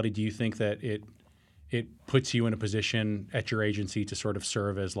mentality, do you think that it puts you in a position at your agency to sort of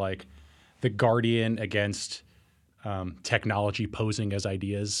serve as like the guardian against technology posing as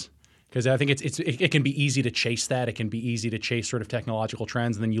ideas? Because I think it can be easy to chase that. It can be easy to chase sort of technological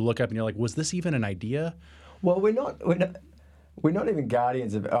trends, and then you look up and you're like, was this even an idea? Well, we're not even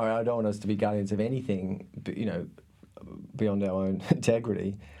guardians of. I don't want us to be guardians of anything, beyond our own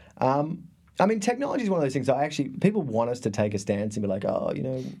integrity. I mean, technology is one of those things. People want us to take a stance and be like,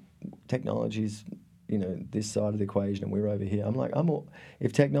 technology's this side of the equation and we're over here. I'm like,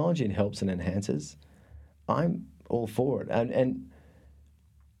 if technology helps and enhances, I'm all for it. And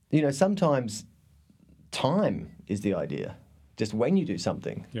sometimes time is the idea, just when you do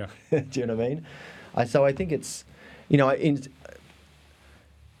something. Yeah. Do you know what I mean? So I think it's, I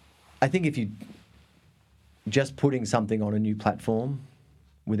think if you just putting something on a new platform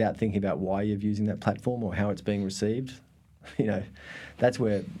without thinking about why you're using that platform or how it's being received, that's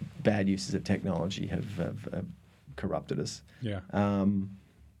where bad uses of technology have corrupted us. Yeah.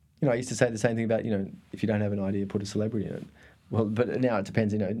 I used to say the same thing about, if you don't have an idea, put a celebrity in it. Well, but now it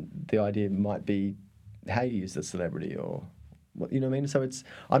depends. The idea might be how you use the celebrity, or what, you know what I mean. So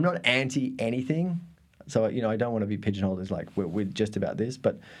I'm not anti anything. So I don't want to be pigeonholed as like we're just about this.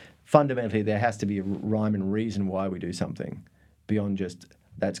 But fundamentally, there has to be a rhyme and reason why we do something beyond just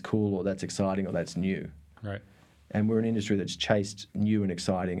that's cool or that's exciting or that's new. Right. And we're an industry that's chased new and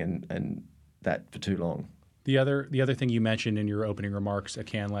exciting and that for too long. The other thing you mentioned in your opening remarks at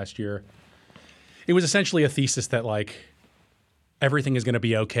Cannes last year, it was essentially a thesis that like everything is going to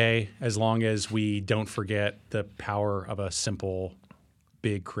be okay as long as we don't forget the power of a simple,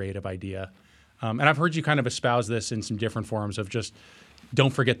 big creative idea. And I've heard you kind of espouse this in some different forms of just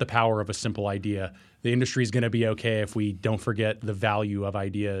don't forget the power of a simple idea. The industry is going to be okay if we don't forget the value of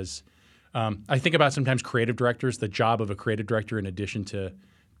ideas. I think about sometimes creative directors. The job of a creative director, in addition to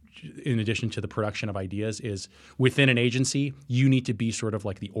the production of ideas, is within an agency, you need to be sort of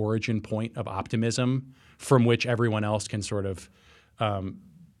like the origin point of optimism from which everyone else can sort of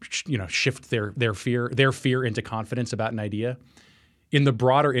shift their fear into confidence about an idea. In the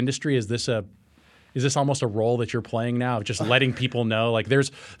broader industry, is this almost a role that you're playing now, of just letting people know like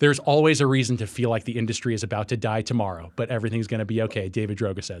there's always a reason to feel like the industry is about to die tomorrow, but everything's going to be okay. David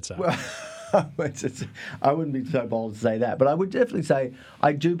Droga said so. Well, I wouldn't be so bold to say that, but I would definitely say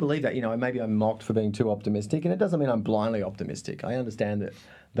I do believe that. Maybe I'm mocked for being too optimistic, and it doesn't mean I'm blindly optimistic. I understand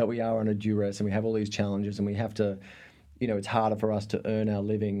that we are under duress and we have all these challenges and we have to, it's harder for us to earn our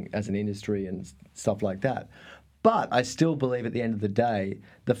living as an industry and stuff like that. But I still believe at the end of the day,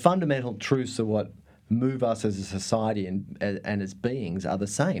 the fundamental truths of what move us as a society and as beings are the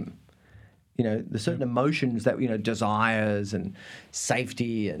same. The certain emotions that, desires and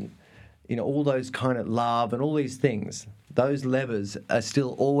safety and, all those kind of love and all these things, those levers are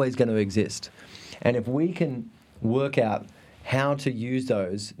still always going to exist. And if we can work out how to use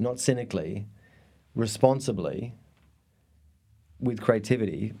those, not cynically, responsibly, with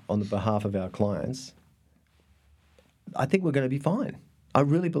creativity on the behalf of our clients, I think we're going to be fine. I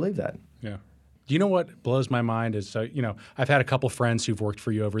really believe that. Yeah. Do you know what blows my mind is, I've had a couple friends who've worked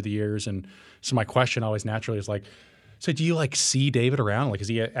for you over the years, and so my question always naturally is like, so do you like see David around? Like, is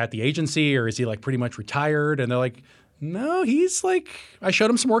he at the agency or is he like pretty much retired? And they're like, no, he's like, I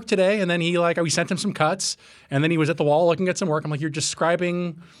showed him some work today, and then we sent him some cuts, and then he was at the wall looking at some work. I'm like, you're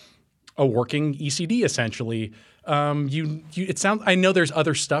describing a working ECD essentially. It sounds. I know there's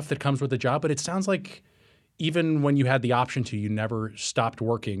other stuff that comes with the job, but it sounds like even when you had the option to, you never stopped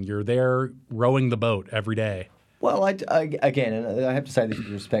working. You're there rowing the boat every day. Well, again, and I have to say this with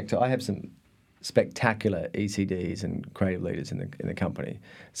respect to, I have some spectacular ECDs and creative leaders in the company.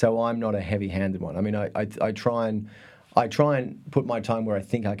 So I'm not a heavy-handed one. I mean, I try and put my time where I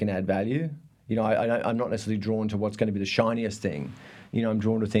think I can add value. I'm not necessarily drawn to what's going to be the shiniest thing. I'm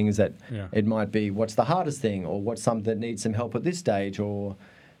drawn to things that it might be what's the hardest thing, or what's something that needs some help at this stage, or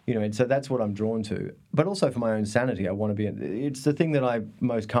and so that's what I'm drawn to. But also for my own sanity, I want to be. It's the thing that I'm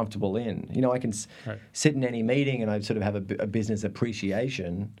most comfortable in. I can sit in any meeting and I sort of have a business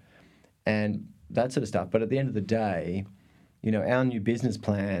appreciation, and that sort of stuff. But at the end of the day, our new business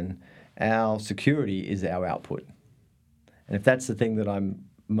plan, our security is our output. And if that's the thing that I'm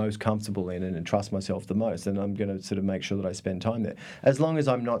most comfortable in and trust myself the most, then I'm going to sort of make sure that I spend time there. As long as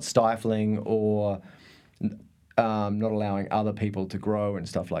I'm not stifling or not allowing other people to grow and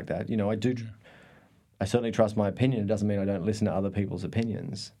stuff like that. I certainly trust my opinion. It doesn't mean I don't listen to other people's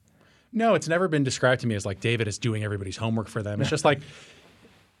opinions. No, it's never been described to me as like David is doing everybody's homework for them. It's just like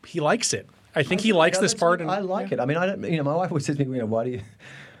he likes it. I think he likes this part. I like it. I mean, I don't. My wife always says to me, why do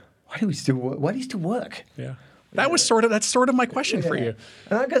you still work? Yeah. That's sort of my question for you.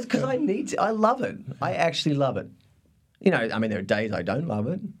 And because I need to. I love it. I actually love it. I mean, there are days I don't love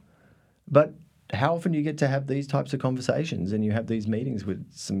it, but how often do you get to have these types of conversations and you have these meetings with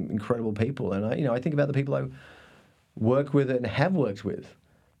some incredible people? And I think about the people I work with and have worked with.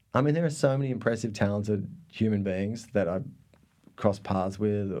 I mean, there are so many impressive, talented human beings that I've crossed paths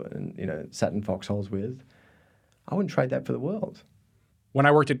with and sat in foxholes with. I wouldn't trade that for the world. When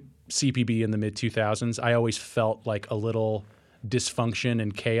I worked at CPB in the mid-2000s, I always felt like a little dysfunction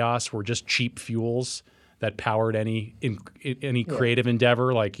and chaos were just cheap fuels that powered any creative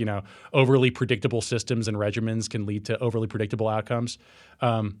endeavor. Like, overly predictable systems and regimens can lead to overly predictable outcomes.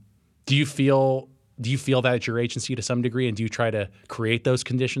 Do you feel that at your agency to some degree, and do you try to create those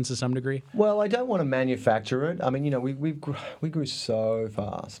conditions to some degree? Well, I don't want to manufacture it. I mean, we grew so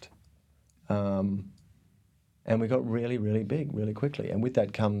fast. And we got really, really big really quickly. And with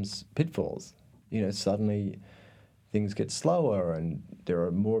that comes pitfalls. Suddenly things get slower and there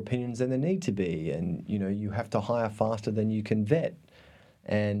are more opinions than there need to be. And, you have to hire faster than you can vet.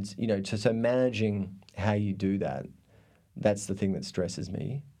 And, so managing how you do that That's the thing that stresses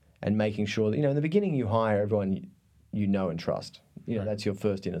me. And making sure that, in the beginning you hire everyone you know and trust. That's your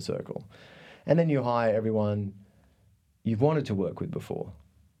first inner circle. And then you hire everyone you've wanted to work with before.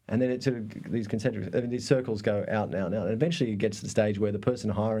 And then it's sort of these concentric, these circles go out and out and out. And eventually it gets to the stage where the person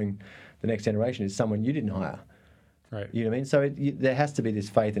hiring the next generation is someone you didn't hire. Right. You know what I mean? So there has to be this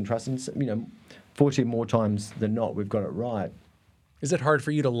faith and trust. And, fortunately, more times than not, we've got it right. Is it hard for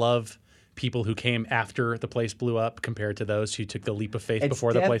you to love people who came after the place blew up compared to those who took the leap of faith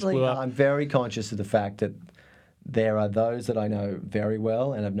before the place blew up? I'm very conscious of the fact that there are those that I know very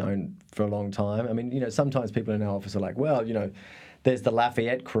well and have known for a long time. I mean, sometimes people in our office are like, well, there's the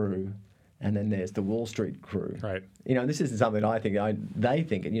Lafayette crew and then there's the Wall Street crew. Right. This isn't something I think. They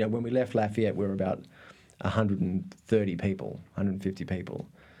think. When we left Lafayette, we were about 130 people, 150 people.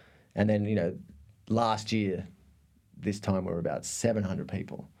 And then, last year, this time we were about 700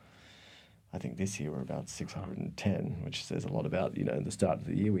 people. I think this year we're about 610, which says a lot about, the start of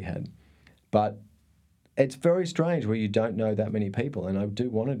the year we had. But it's very strange where you don't know that many people, and I do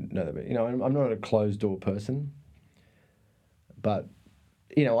want to know that. I'm not a closed-door person, but,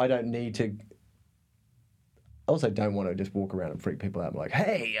 I don't need to... I also don't want to just walk around and freak people out. I'm like,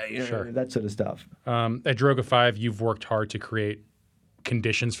 hey, Sure. That sort of stuff. At Droga 5, you've worked hard to create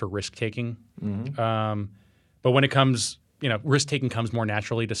conditions for risk-taking. Mm-hmm. But when it comes... risk-taking comes more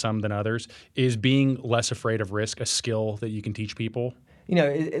naturally to some than others. Is being less afraid of risk a skill that you can teach people?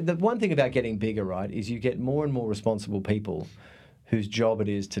 The one thing about getting bigger, right, is you get more and more responsible people whose job it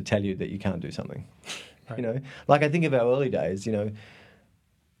is to tell you that you can't do something. Right. Like I think of our early days,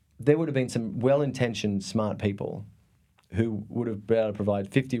 there would have been some well-intentioned, smart people who would have been able to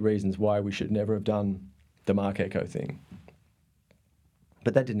provide 50 reasons why we should never have done the Mark Echo thing.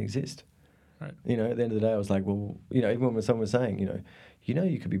 But that didn't exist. Right. At the end of the day, I was like, well, even when someone was saying,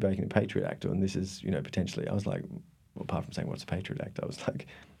 you could be breaking the Patriot Act, and this is, potentially, I was like, well, apart from saying what's a Patriot Act, I was like,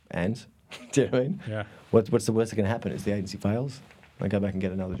 and? Do you know what I mean? Yeah. What's the worst that can happen? Is the agency fails? I go back and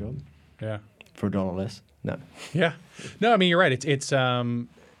get another job? Yeah. For $1 less? No. Yeah. No, I mean, you're right. It's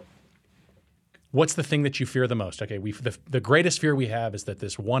what's the thing that you fear the most? Okay, the greatest fear we have is that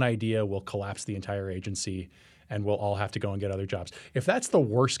this one idea will collapse the entire agency and we'll all have to go and get other jobs. If that's the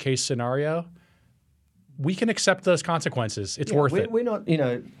worst case scenario, we can accept those consequences. It's worth it. We're not,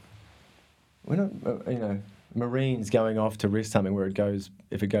 Marines going off to risk something where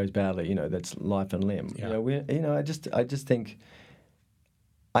if it goes badly, that's life and limb. Yeah. I just think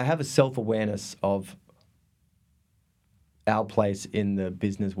I have a self-awareness of our place in the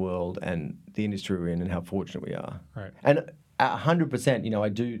business world and the industry we're in and how fortunate we are. Right. And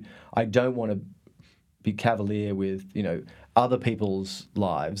 100%, I don't want to be cavalier with, other people's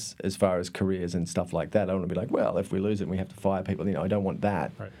lives as far as careers and stuff like that. I don't want to be like, well, if we lose it and we have to fire people, I don't want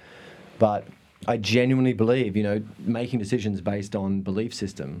that. Right. But I genuinely believe, making decisions based on belief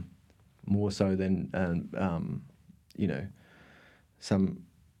system more so than, some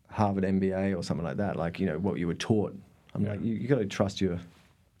Harvard MBA or something like that, like, what you were taught. I'm like, you got to trust your...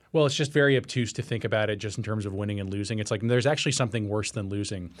 Well, it's just very obtuse to think about it just in terms of winning and losing. It's like there's actually something worse than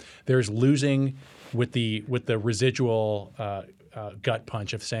losing. There's losing with the residual gut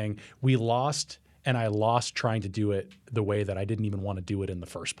punch of saying we lost and I lost trying to do it the way that I didn't even want to do it in the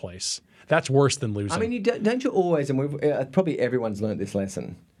first place. That's worse than losing. I mean, don't you always, and probably everyone's learned this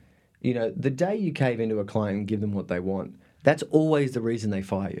lesson, the day you cave into a client and give them what they want, that's always the reason they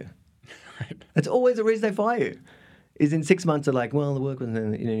fire you. Right. That's always the reason they fire you. Is in 6 months they're like, well, the work was,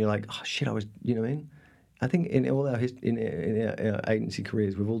 you're like, oh shit, I was, what I mean? I think in all our in our agency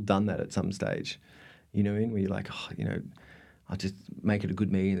careers, we've all done that at some stage. Where you're like, oh, I'll just make it a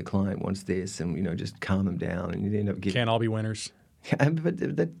good meeting. The client wants this, and just calm them down, and you end up getting. Can't all be winners. But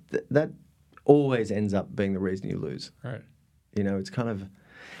that always ends up being the reason you lose. Right. It's kind of,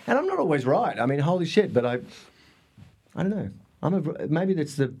 and I'm not always right. I mean, holy shit, but I don't know. Maybe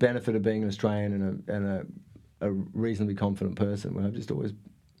that's the benefit of being an Australian and a reasonably confident person, where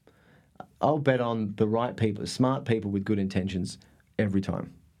I'll bet on the right people, smart people with good intentions every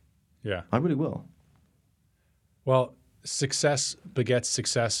time. Yeah. I really will. Well, success begets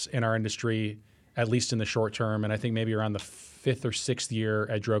success in our industry, at least in the short term. And I think maybe around the 5th or 6th year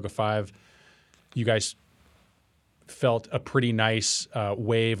at Droga 5, you guys felt a pretty nice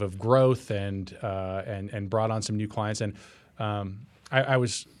wave of growth and brought on some new clients. And I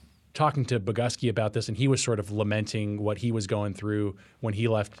was talking to Bogusky about this, and he was sort of lamenting what he was going through when he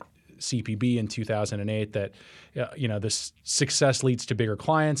left CPB in 2008, that this success leads to bigger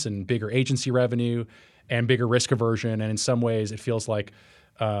clients and bigger agency revenue and bigger risk aversion. And in some ways, it feels like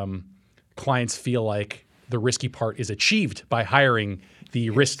clients feel like the risky part is achieved by hiring the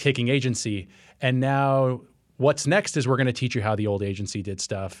risk-taking agency. And now what's next is we're going to teach you how the old agency did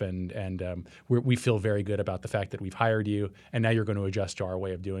stuff, and we feel very good about the fact that we've hired you, and now you're going to adjust to our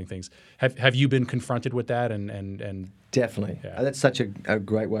way of doing things. Have you been confronted with that? And Definitely. Yeah. That's such a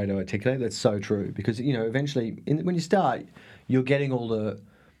great way to articulate. That's so true, because eventually when you start, you're getting all the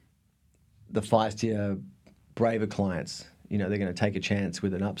feistier, braver clients. They're going to take a chance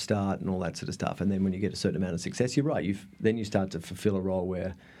with an upstart and all that sort of stuff. And then when you get a certain amount of success, you're right. Then you start to fulfill a role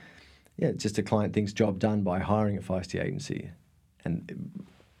where, just a client thinks job done by hiring a feisty agency.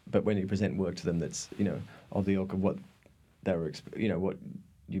 But when you present work to them that's, of the ilk of what they were, what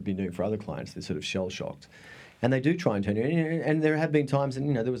you've been doing for other clients, they're sort of shell shocked. And they do try and turn you in. And there have been times,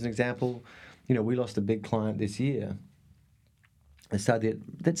 and, there was an example, we lost a big client this year. And so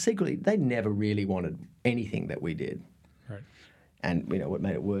that secretly, they never really wanted anything that we did. Right. And, what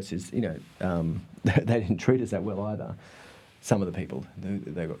made it worse is, they didn't treat us that well either. Some of the people,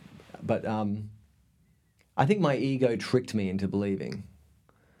 they got... But I think my ego tricked me into believing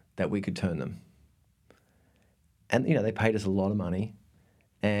that we could turn them. And, they paid us a lot of money.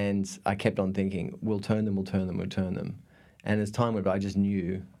 And I kept on thinking, we'll turn them. And as time went by, I just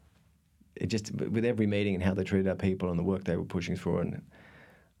knew, with every meeting and how they treated our people and the work they were pushing for. And,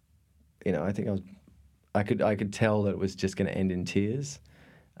 I think I could tell that it was just going to end in tears.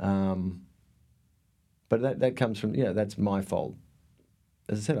 But that comes from, that's my fault.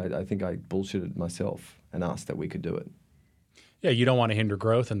 As I said, I think I bullshitted myself and us that we could do it. Yeah, you don't want to hinder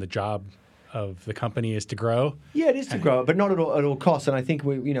growth, and the job of the company is to grow. Yeah, it is to grow, but not at all costs. And I think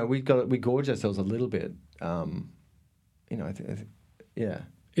we gorge ourselves a little bit. I think, yeah.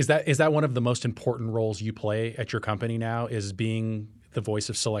 Is that one of the most important roles you play at your company now? Is being the voice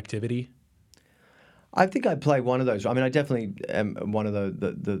of selectivity? I think I play one of those. I mean, I definitely am one of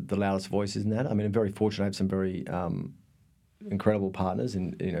the loudest voices in that. I mean, I'm very fortunate. I have some very incredible partners,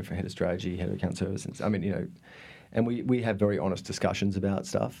 and for head of strategy, head of account services. I mean, and we have very honest discussions about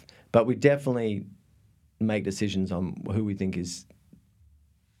stuff. But we definitely make decisions on who we think is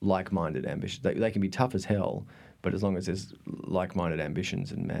like-minded ambition. They can be tough as hell, but as long as there's like-minded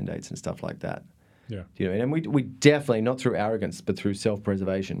ambitions and mandates and stuff like that. Yeah. And we definitely, not through arrogance, but through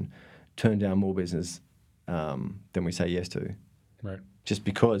self-preservation, turn down more business than we say yes to. Right. Just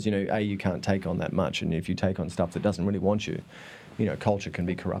because, you can't take on that much. And if you take on stuff that doesn't really want you, culture can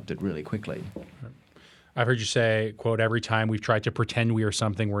be corrupted really quickly. Right. I've heard you say, quote, every time we've tried to pretend we are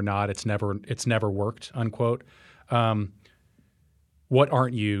something we're not, it's never worked, unquote. What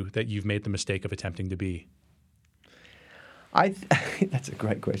aren't you that you've made the mistake of attempting to be? That's a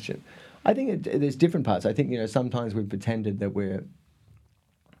great question. I think there's different parts. I think, sometimes we've pretended that we're,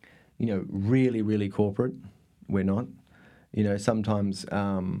 really, really corporate. We're not. Sometimes,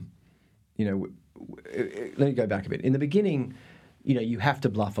 let me go back a bit. In the beginning, you have to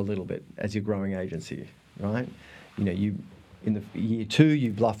bluff a little bit as you're growing agency, right? In the year 2,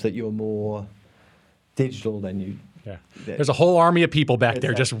 you bluff that you're more digital than you. Yeah. There's a whole army of people back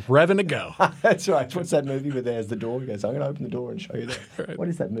there just revving to go. That's right. What's that movie where there's the door? He goes, I'm going to open the door and show you that. Right. What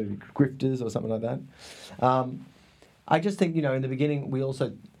is that movie? Grifters or something like that? I just think, in the beginning, we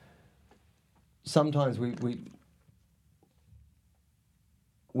also, sometimes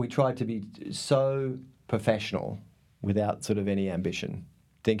we tried to be so professional without sort of any ambition,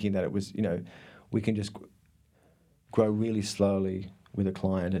 thinking that it was, we can just grow really slowly with a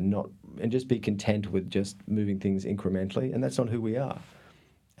client and just be content with just moving things incrementally. And that's not who we are.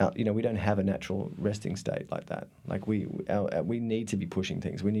 We don't have a natural resting state like that. Like we need to be pushing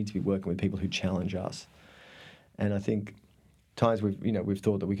things. We need to be working with people who challenge us. And I think times we've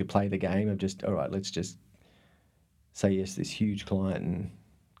thought that we could play the game of just, all right, let's just say yes to this huge client and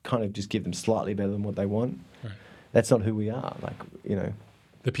kind of just give them slightly better than what they want. Right. That's not who we are.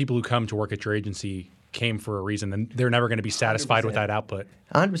 The people who come to work at your agency came for a reason, and they're never going to be satisfied 100%. With that output.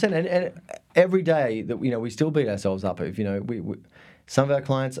 100%. And every day that we still beat ourselves up. If we some of our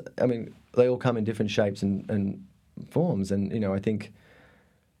clients, I mean, they all come in different shapes and forms, and I think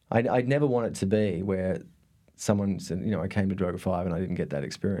I'd never want it to be where someone said, I came to Droga 5 and I didn't get that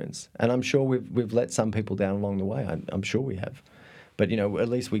experience. And I'm sure we've let some people down along the way. I'm sure we have. But, at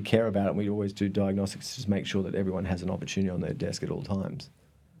least we care about it, and we always do diagnostics to just make sure that everyone has an opportunity on their desk at all times.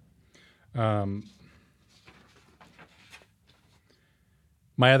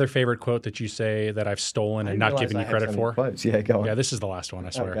 My other favorite quote that you say that I've stolen and not given you credit for. Quotes. Yeah, go on. Yeah, this is the last one, I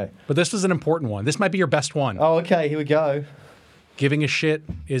swear. Okay. But this is an important one. This might be your best one. Oh, okay, here we go. Giving a shit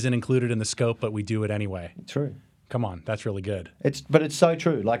isn't included in the scope, but we do it anyway. True. Come on, that's really good. But it's so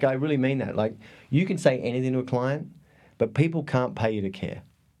true. Like, I really mean that. Like, you can say anything to a client, but people can't pay you to care.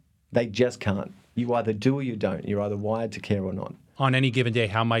 They just can't. You either do or you don't. You're either wired to care or not. On any given day,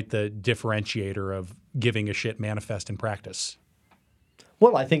 how might the differentiator of giving a shit manifest in practice?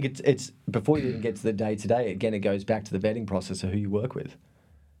 Well, I think it's before you even get to the day-to-day, again, it goes back to the vetting process of who you work with.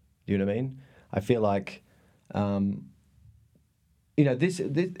 You know what I mean? I feel like, this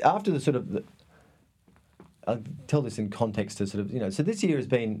after the sort of, I'll tell this in context to sort of, so this year has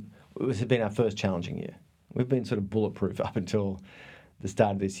been our first challenging year. We've been sort of bulletproof up until the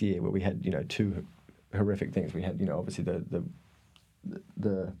start of this year, where we had, two horrific things. We had, obviously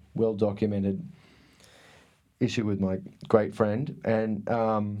the well-documented issue with my great friend, and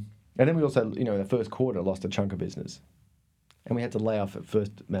then we also, in the first quarter, lost a chunk of business, and we had to lay off the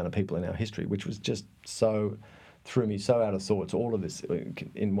first amount of people in our history, which was just threw me so out of sorts. All of this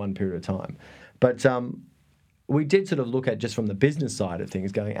in one period of time, but we did sort of look at just from the business side of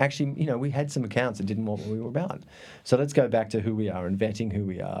things, going, actually, we had some accounts that didn't want what we were about. So let's go back to who we are and vetting who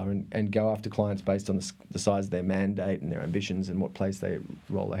we are, and go after clients based on the size of their mandate and their ambitions and what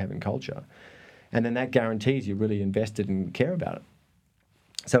role they have in culture. And then that guarantees you're really invested and care about it.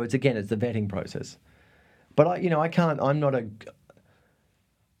 So it's the vetting process. But I can't. I'm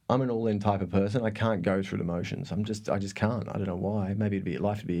an all-in type of person. I can't go through the motions. I just can't. I don't know why. Maybe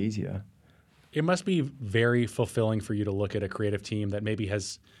life would be easier. It must be very fulfilling for you to look at a creative team that maybe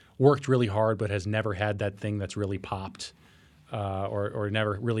has worked really hard but has never had that thing that's really popped, or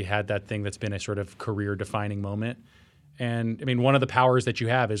never really had that thing that's been a sort of career-defining moment. And, I mean, one of the powers that you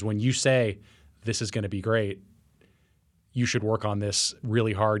have is when you say, this is going to be great, you should work on this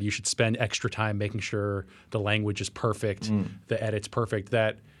really hard. You should spend extra time making sure the language is perfect, the edit's perfect,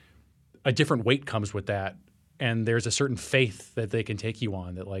 that a different weight comes with that. And there's a certain faith that they can take you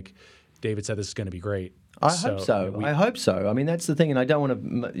on that, like David said, this is going to be great. I hope so. I hope so. I mean, that's the thing, and I don't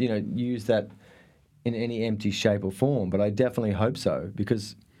want to, use that in any empty shape or form, but I definitely hope so,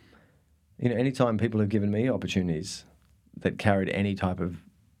 because, anytime people have given me opportunities that carried any type of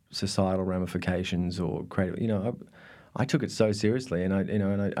societal ramifications or creative, I took it so seriously,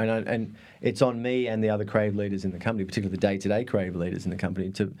 and it's on me and the other creative leaders in the company, particularly the day-to-day creative leaders in the company,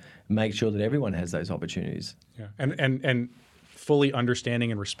 to make sure that everyone has those opportunities. Yeah, and fully understanding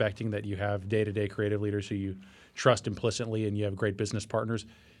and respecting that you have day-to-day creative leaders who you trust implicitly and you have great business partners.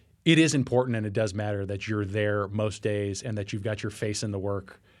 It is important, and it does matter that you're there most days and that you've got your face in the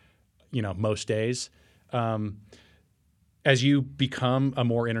work, most days. As you become a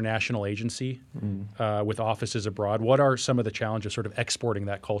more international agency with offices abroad, what are some of the challenges sort of exporting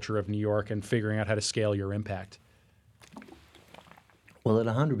that culture of New York and figuring out how to scale your impact? Well, it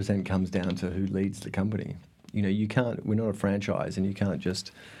 100% comes down to who leads the company. We're not a franchise, and you can't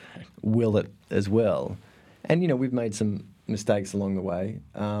just will it as well. And, we've made some mistakes along the way.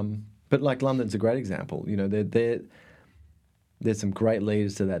 But like London's a great example. There's some great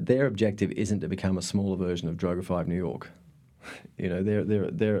leaders to that. Their objective isn't to become a smaller version of Droga 5 New York.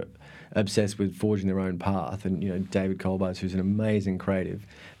 They're obsessed with forging their own path. And, David Kolbas, who's an amazing creative,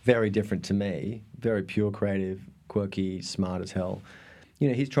 very different to me, very pure creative, quirky, smart as hell.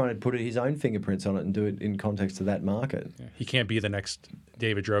 He's trying to put his own fingerprints on it and do it in context to that market. Yeah. He can't be the next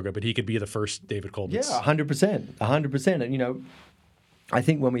David Droga, but he could be the first David Kolbas. Yeah, 100%. 100%. And, I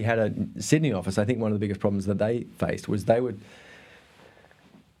think when we had a Sydney office, I think one of the biggest problems that they faced was they were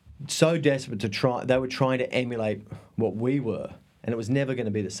so desperate they were trying to emulate what we were, and it was never going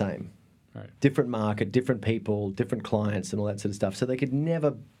to be the same. Right. Different market, different people, different clients, and all that sort of stuff. So they could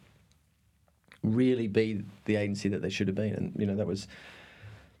never really be the agency that they should have been. And, that was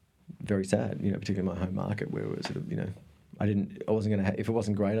very sad, particularly in my home market, where it was sort of, I wasn't going to if it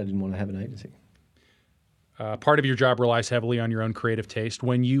wasn't great, I didn't want to have an agency. Part of your job relies heavily on your own creative taste.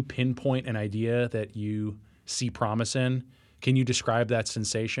 When you pinpoint an idea that you see promise in, can you describe that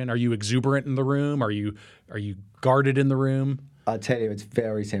sensation? Are you exuberant in the room? Are you guarded in the room? I'll tell you, it's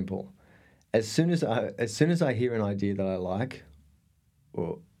very simple. As soon as I hear an idea that I like,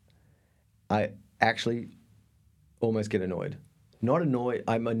 I actually almost get annoyed. Not annoyed.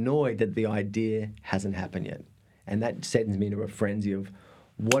 I'm annoyed that the idea hasn't happened yet, and that sends me into a frenzy of,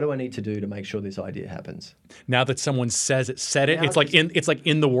 what do I need to do to make sure this idea happens? Now that someone said it, it's like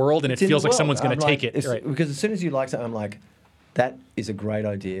in the world, and it feels like someone's going to take it. Right. Because as soon as you like something, I'm like, that is a great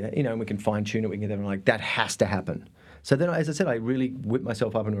idea, and we can fine tune it. We can get there, and like, that has to happen. So then, as I said, I really whip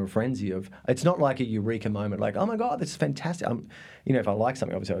myself up into a frenzy of, it's not like a eureka moment, like, oh my God, this is fantastic. If I like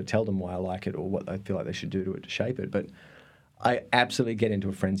something, obviously I would tell them why I like it or what I feel like they should do to it to shape it. But I absolutely get into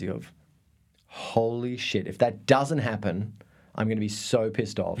a frenzy of, holy shit, if that doesn't happen, I'm going to be so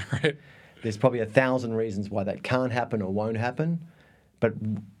pissed off. Right. There's probably 1,000 reasons why that can't happen or won't happen, but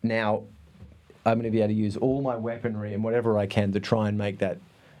now I'm going to be able to use all my weaponry and whatever I can to try and make that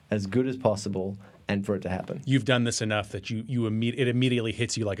as good as possible and for it to happen. You've done this enough that it immediately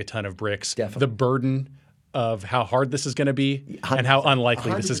hits you like a ton of bricks. Definitely. The burden of how hard this is going to be and how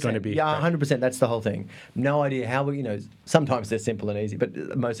unlikely this is going to be. Yeah, 100%. That's the whole thing. No idea how we, sometimes they're simple and easy, but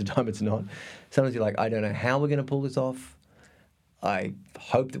most of the time it's not. Sometimes you're like, I don't know how we're going to pull this off. I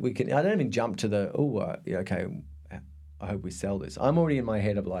hope that we can. I don't even jump to the, okay, I hope we sell this. I'm already in my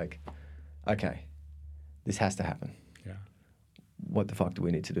head of like, okay, this has to happen. Yeah. What the fuck do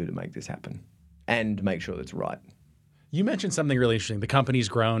we need to do to make this happen and make sure that's right? You mentioned something really interesting. The company's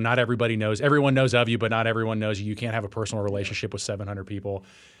grown. Not everybody knows. Everyone knows of you, but not everyone knows you. You can't have a personal relationship with 700 people.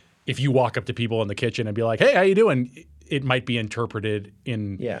 If you walk up to people in the kitchen and be like, hey, how you doing? It might be interpreted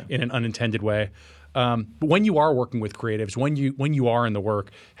in an unintended way. But when you are working with creatives, when you are in the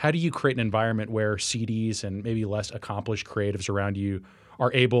work, how do you create an environment where CDs and maybe less accomplished creatives around you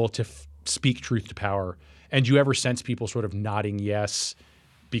are able to speak truth to power? And do you ever sense people sort of nodding yes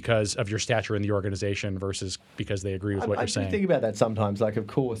because of your stature in the organization versus because they agree with what you're saying? I think about that sometimes. Like, of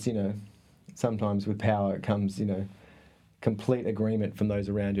course, sometimes with power it comes, complete agreement from those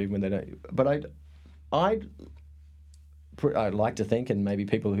around you when they don't. But I'd like to think, and maybe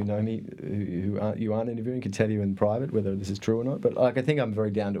people who know me who aren't interviewing can tell you in private whether this is true or not. But I think I'm a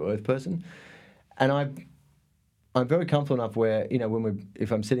very down to earth person, and I'm very comfortable enough where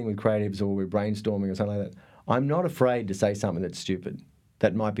if I'm sitting with creatives or we're brainstorming or something like that, I'm not afraid to say something that's stupid.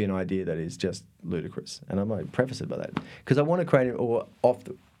 That might be an idea that is just ludicrous, and I might preface it by that because I want to create an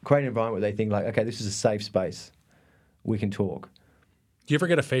environment where they think like, okay, this is a safe space, we can talk. Do you ever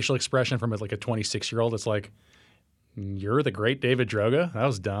get a facial expression from like a 26-year-old? It's like, "You're the great David Droga? That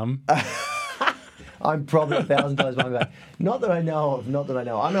was dumb." I'm probably 1,000 times behind that. Not that I know of. I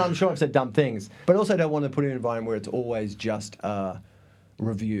mean, I'm sure I've said dumb things, but also don't want to put it in an environment where it's always just a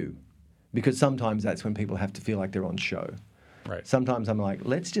review, because sometimes that's when people have to feel like they're on show. Right. Sometimes I'm like,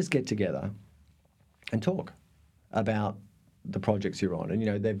 let's just get together and talk about the projects you're on. And,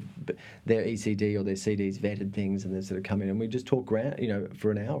 their ECD or their CDs vetted things and they sort of come in and we just talk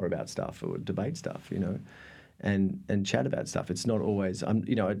for an hour about stuff or debate stuff, and chat about stuff. It's not always,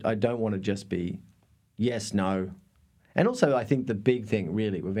 I don't want to just be yes, no. And also I think the big thing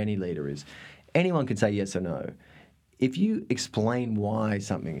really with any leader is anyone can say yes or no. If you explain why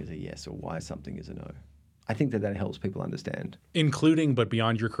something is a yes or why something is a no, I think that helps people understand. Including, but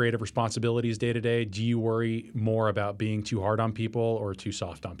beyond your creative responsibilities day to day, do you worry more about being too hard on people or too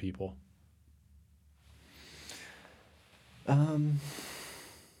soft on people? I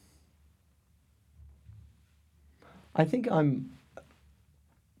think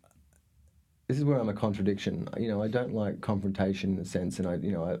this is where I'm a contradiction. I don't like confrontation in a sense, and I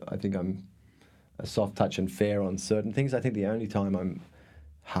think I'm a soft touch and fair on certain things. I think the only time I'm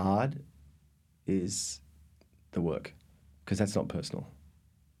hard is the work, because that's not personal.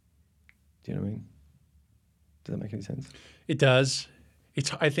 Do you know what I mean? Does that make any sense? It does.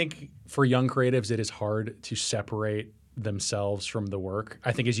 I think for young creatives, it is hard to separate themselves from the work.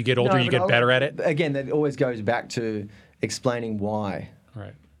 I think as you get older, you get better at it. Again, that always goes back to explaining why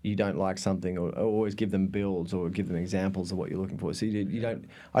right. you don't like something, or always give them builds or give them examples of what you're looking for. So you don't.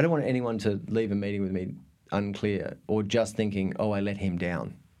 I don't want anyone to leave a meeting with me unclear or just thinking, "Oh, I let him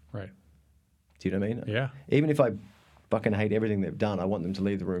down." Right. Do you know what I mean? Yeah. Even if I fucking hate everything they've done, I want them to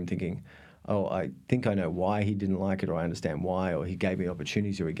leave the room thinking, oh, I think I know why he didn't like it, or I understand why, or he gave me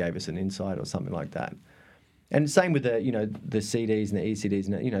opportunities, or he gave us an insight, or something like that. And same with the CDs and the ECDs,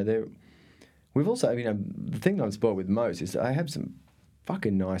 and we've also, the thing that I'm spoiled with most is I have some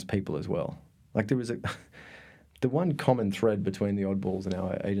fucking nice people as well. Like there was the one common thread between the Oddballs and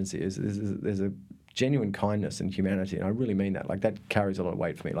our agency is there's a genuine kindness and humanity, and I really mean that. Like that carries a lot of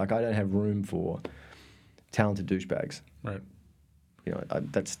weight for me. Like I don't have room for talented douchebags. Right.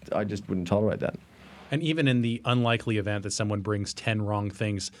 I just wouldn't tolerate that. And even in the unlikely event that someone brings 10 wrong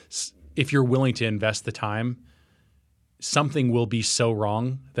things, if you're willing to invest the time, something will be so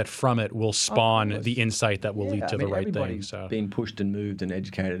wrong that from it will spawn the insight that will lead to the right thing. So being pushed and moved and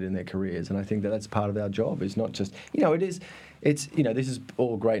educated in their careers, and I think that's part of our job. It's not just this is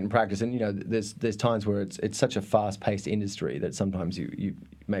all great in practice, and there's times where it's such a fast-paced industry that sometimes you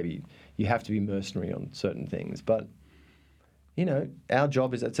have to be mercenary on certain things, but our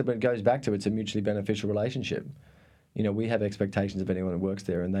job is, it goes back to, it's a mutually beneficial relationship. We have expectations of anyone who works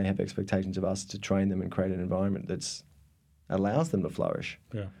there, and they have expectations of us to train them and create an environment that's allows them to flourish.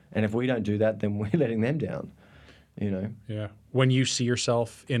 Yeah. And if we don't do that, then we're letting them down. Yeah. When you see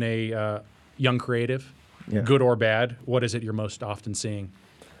yourself in a young creative, good or bad, what is it you're most often seeing?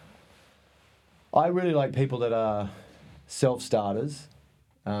 I really like people that are self-starters.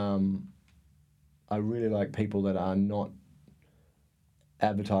 I really like people that are not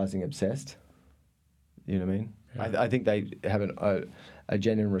advertising obsessed. You know what I mean? Yeah. I think they have a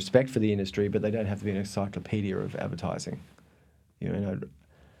genuine respect for the industry, but they don't have to be an encyclopedia of advertising. You know,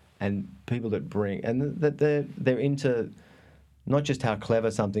 and people that bring and that they're into not just how clever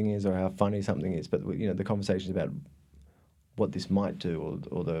something is or how funny something is, but the conversations about what this might do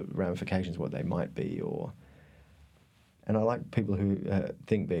or the ramifications, what they might be, and I like people who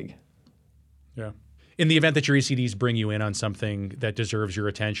think big. Yeah. In the event that your ECDs bring you in on something that deserves your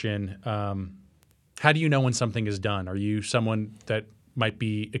attention, how do you know when something is done? Are you someone that might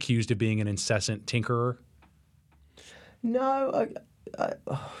be accused of being an incessant tinkerer? No,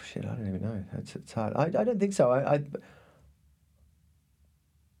 oh shit, I don't even know. It's hard. I don't think so.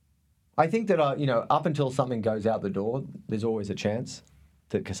 I think that up until something goes out the door, there's always a chance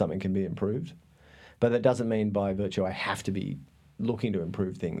that something can be improved. But that doesn't mean by virtue I have to be looking to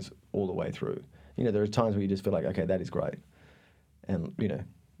improve things all the way through. There are times where you just feel like, okay, that is great, and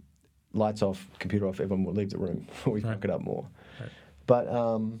lights off, computer off, everyone will leave the room before we fuck it up more. Right. But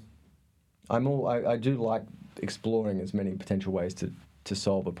I do like exploring as many potential ways to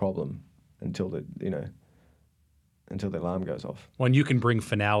solve a problem until the alarm goes off. Well, and you can bring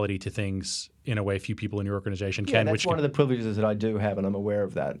finality to things in a way few people in your organization can. That's one of the privileges that I do have, and I'm aware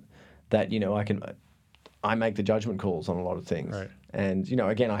of that. That I make the judgment calls on a lot of things, right. And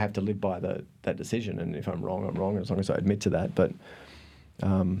again, I have to live by that decision. And if I'm wrong, I'm wrong, as long as I admit to that. But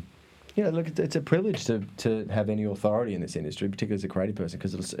look, it's a privilege to have any authority in this industry, particularly as a creative person,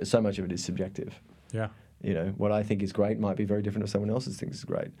 because so much of it is subjective. Yeah. What I think is great might be very different if someone else thinks is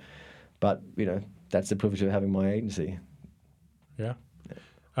great. But that's the privilege of having my agency. Yeah.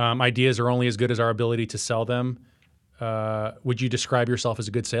 Ideas are only as good as our ability to sell them. Would you describe yourself as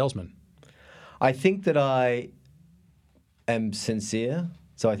a good salesman? I think that I am sincere,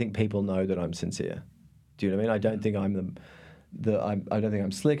 so I think people know that I'm sincere. Do you know what I mean? I don't think I'm I don't think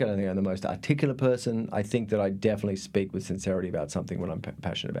I'm slick. I don't think I'm the most articulate person. I think that I definitely speak with sincerity about something when I'm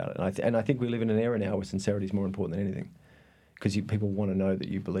passionate about it. And I think we live in an era now where sincerity is more important than anything, because people want to know that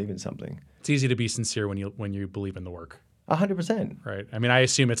you believe in something. It's easy to be sincere when you believe in the work. 100%. Right. I mean, I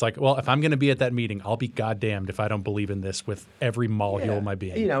assume it's like, well, if I'm going to be at that meeting, I'll be goddamned if I don't believe in this with every molecule of my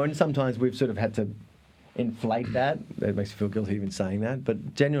being. And sometimes we've sort of had to inflate that. It makes me feel guilty even saying that.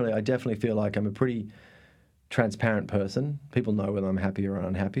 But generally, I definitely feel like I'm a pretty transparent person. People know whether I'm happy or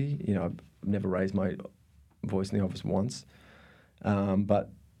unhappy. I've never raised my voice in the office once.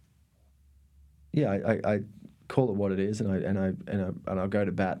 But yeah, I call it what it is, and I'll go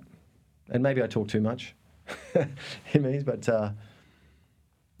to bat. And maybe I talk too much. It means, but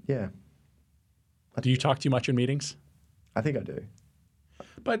yeah. Do you talk too much in meetings? I think I do.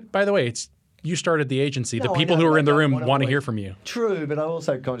 But by the way, you started the agency. No, the people who are in the room want to hear from you. True, but I'm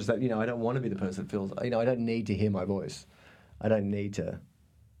also conscious that I don't want to be the person that feels. I don't need to hear my voice. I don't need to.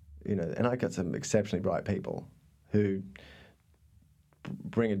 And I got some exceptionally bright people who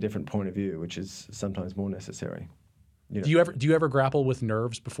bring a different point of view, which is sometimes more necessary. Do you ever grapple with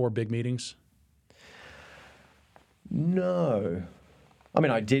nerves before big meetings? No. I mean,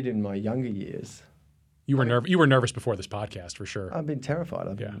 I did in my younger years. You were nervous before this podcast, for sure. I've been terrified.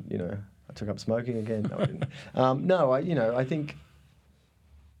 I took up smoking again. No, I didn't. No, I think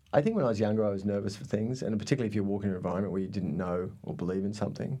when I was younger, I was nervous for things, and particularly if you're walking in an environment where you didn't know or believe in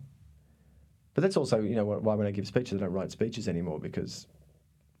something. But that's also, why when I give speeches, I don't write speeches anymore, because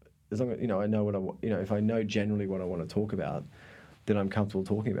as long as, I know what if I know generally what I want to talk about, then I'm comfortable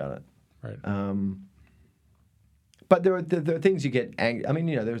talking about it. Right. But there are things you get angry. I mean,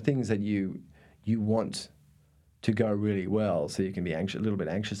 there are things that you want to go really well, so you can be a little bit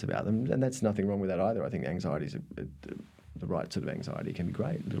anxious about them, and that's nothing wrong with that either. I think anxiety is the right sort of anxiety. Can be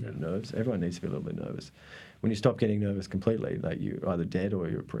great. A little bit of nerves. Everyone needs to be a little bit nervous. When you stop getting nervous completely, like you're either dead or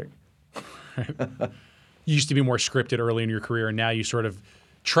you're a prick. You used to be more scripted early in your career, and now you sort of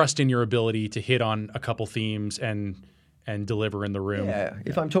trust in your ability to hit on a couple themes and deliver in the room. Yeah.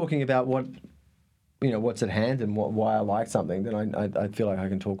 If I'm talking about what's at hand and why I like something, then I feel like I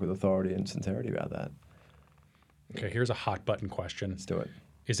can talk with authority and sincerity about that. Okay, here's a hot button question. Let's do it.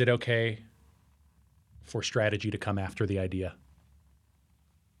 Is it okay for strategy to come after the idea?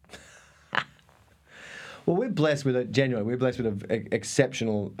 Well, we're blessed with an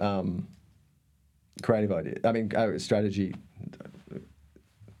exceptional creative idea. I mean, strategy.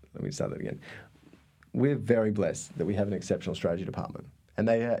 Let me start that again. We're very blessed that we have an exceptional strategy department. And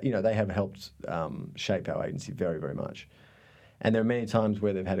they have helped shape our agency very, very much. And there are many times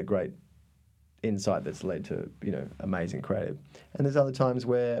where they've had a great insight that's led to, amazing creative. And there's other times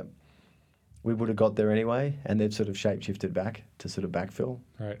where we would have got there anyway, and they've sort of shape-shifted back to sort of backfill.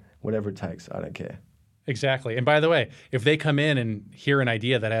 Right. Whatever it takes, I don't care. Exactly. And by the way, if they come in and hear an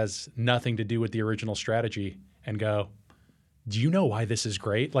idea that has nothing to do with the original strategy and go, do you know why this is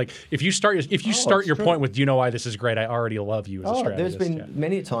great? Like if you start your point with, do you know why this is great? I already love you as a strategist. There's been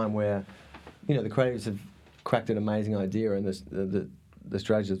many a time where, the creatives have cracked an amazing idea and the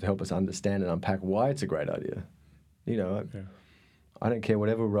strategists help us understand and unpack why it's a great idea. I don't care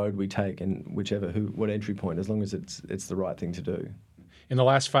whatever road we take and what entry point, as long as it's the right thing to do. In the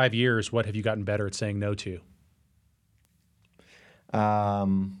last 5 years, what have you gotten better at saying no to? I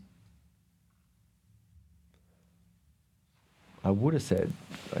would have said,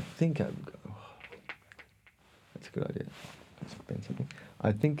 that's a good idea. Let's spend something.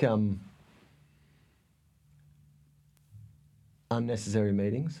 I think unnecessary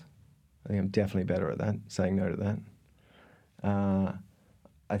meetings. I think I'm definitely better at that, saying no to that.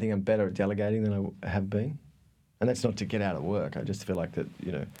 I think I'm better at delegating than I have been. And that's not to get out of work. I just feel like that,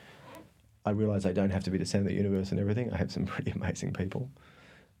 I realise I don't have to be the centre of the universe and everything. I have some pretty amazing people.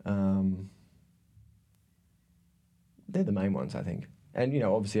 They're the main ones, I think. And,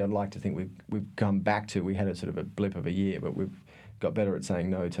 obviously I'd like to think we've come back to, we had a sort of a blip of a year, but we've got better at saying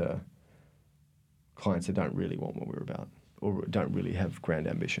no to clients that don't really want what we're about or don't really have grand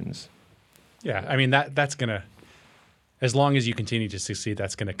ambitions. Yeah, I mean, that's going to, as long as you continue to succeed,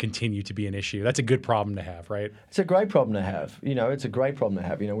 that's going to continue to be an issue. That's a good problem to have, right? It's a great problem to have. It's a great problem to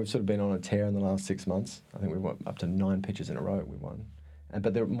have. We've sort of been on a tear in the last 6 months. I think we went up to 9 pitches in a row we won.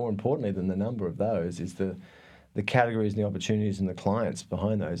 But more importantly than the number of those is the categories and the opportunities and the clients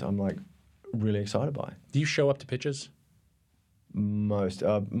behind those. I'm like really excited by. Do you show up to pitches? Most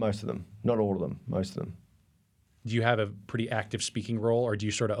of them, not all of them, most of them. Do you have a pretty active speaking role, or do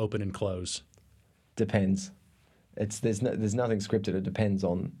you sort of open and close? Depends. There's nothing scripted. It depends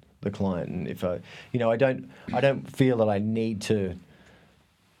on the client, and if I don't feel that I need to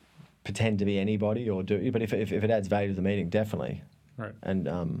pretend to be anybody or do. But if it adds value to the meeting, definitely. Right.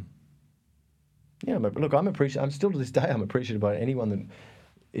 And look, I'm still to this day I'm appreciative by anyone that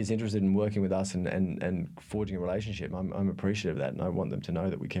is interested in working with us and forging a relationship. I'm appreciative of that, and I want them to know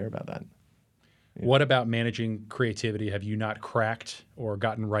that we care about that. Yeah. What about managing creativity? Have you not cracked or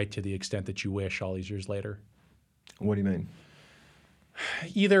gotten right to the extent that you wish all these years later? What do you mean?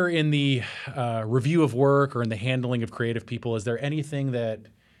 Either in the review of work or in the handling of creative people, is there anything that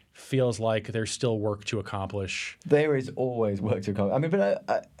feels like there's still work to accomplish? There is always work to accomplish. I mean,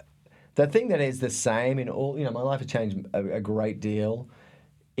 but the thing that is the same in all, my life has changed a great deal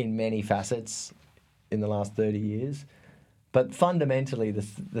in many facets in the last 30 years. But fundamentally, the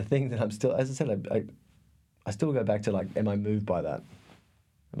thing that I'm still, as I said, I still go back to like, am I moved by that?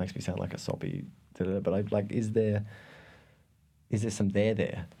 It makes me sound like a soppy, but is there some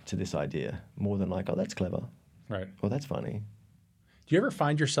there to this idea more than like, oh, that's clever, right? Well, that's funny. Do you ever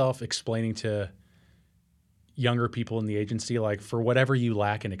find yourself explaining to younger people in the agency, like for whatever you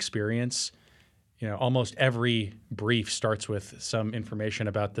lack in experience, almost every brief starts with some information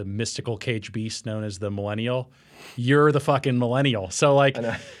about the mystical cage beast known as the millennial. You're the fucking millennial. So like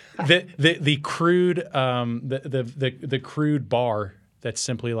the crude the crude bar that's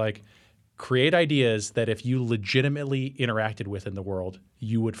simply like create ideas that if you legitimately interacted with in the world,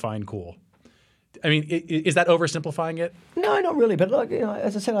 you would find cool. I mean, is that oversimplifying it? No, not really. But like,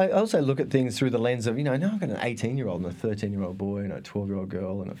 as I said, I also look at things through the lens of, now I've got an 18-year-old and a 13-year-old boy and a 12-year-old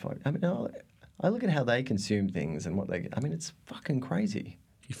girl and I look at how they consume things and it's fucking crazy.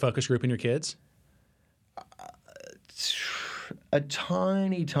 You focus group in your kids? A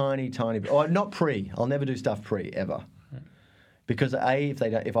tiny, not pre. I'll never do stuff pre, ever. Right. Because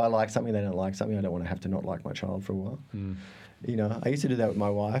if I like something, they don't like something, I don't want to have to not like my child for a while. I used to do that with my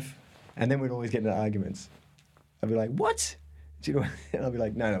wife, and then we'd always get into arguments. I'd be like, what? And I'd be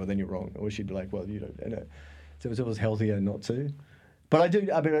like, no, well, then you're wrong. Or she'd be like, well, you don't. So it was always healthier not to. But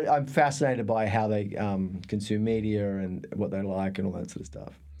I'm fascinated by how they consume media and what they like and all that sort of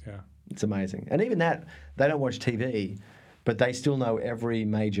stuff. Yeah. It's amazing. And even that, they don't watch TV, but they still know every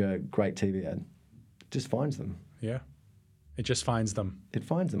major great TV ad. It just finds them. Yeah. It just finds them. It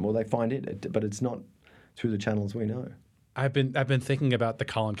finds them. Or they find it, but it's not through the channels we know. I've been thinking about the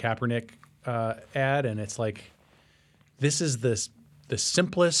Colin Kaepernick ad, and it's like, this is the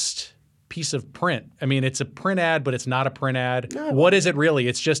simplest piece of print. I mean, it's a print ad, but it's not a print ad. No, what is it really?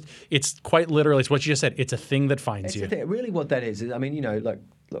 It's quite literally, it's what you just said. It's a thing that finds you. Really what that is, I mean,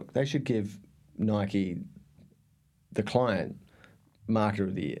 look, they should give Nike, the client, Marketer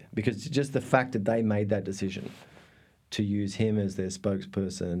of the Year, because just the fact that they made that decision to use him as their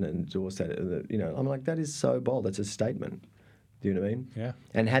spokesperson and endorse that, I'm like, that is so bold. That's a statement. Do you know what I mean? Yeah.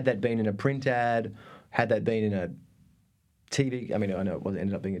 And had that been in a print ad, had that been in a TV. I mean, I know it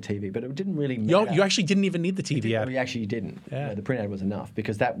ended up being a TV, but it didn't really matter. You actually didn't even need the TV ad. We actually didn't. Yeah. The print ad was enough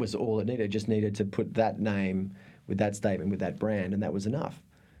because that was all it needed. It just needed to put that name with that statement, with that brand, and that was enough.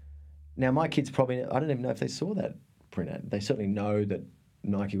 Now, my kids probably, I don't even know if they saw that print ad. They certainly know that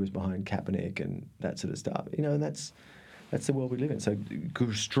Nike was behind Kaepernick and that sort of stuff. And that's the world we live in. So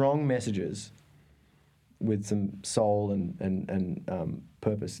strong messages with some soul and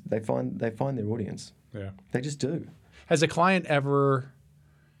purpose, they find their audience. Yeah. They just do. Has a client ever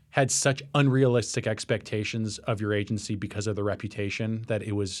had such unrealistic expectations of your agency because of the reputation that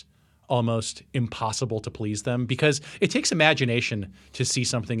it was almost impossible to please them? Because it takes imagination to see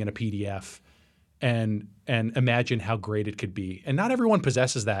something in a PDF and imagine how great it could be. And not everyone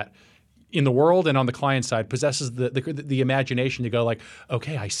possesses that in the world, and on the client side possesses the imagination to go like,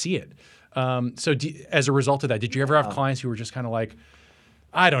 okay, I see it. So as a result of that, did you ever have clients who were just kind of like,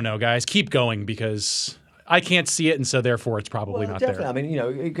 I don't know, guys, keep going because I can't see it, and so therefore it's probably not definitely. there.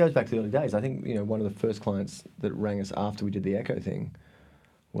 I mean, it goes back to the early days. I think, one of the first clients that rang us after we did the Echo thing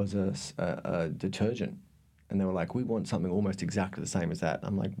was a detergent. And they were like, we want something almost exactly the same as that.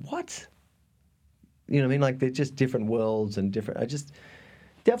 I'm like, what? You know what I mean? Like, they're just different worlds and different...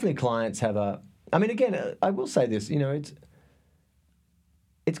 Definitely clients have I mean, again, I will say this,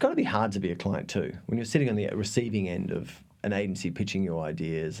 it's got to be hard to be a client too. When you're sitting on the receiving end of an agency pitching your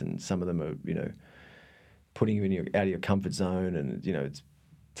ideas, and some of them are, putting you out of your comfort zone, and, it's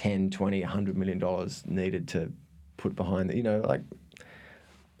 $10, $20, $100 million needed to put behind it.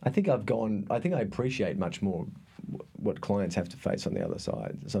 I think I appreciate much more what clients have to face on the other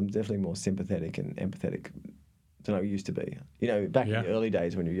side. So I'm definitely more sympathetic and empathetic than I used to be. Back in the early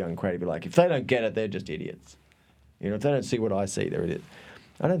days when you're young and creative, you're like, if they don't get it, they're just idiots. If they don't see what I see, they're idiots.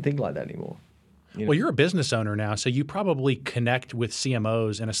 I don't think like that anymore. Well, you're a business owner now, so you probably connect with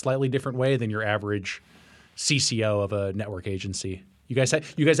CMOs in a slightly different way than your average CCO of a network agency. You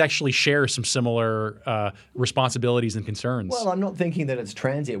guys actually share some similar responsibilities and concerns. Well, I'm not thinking that it's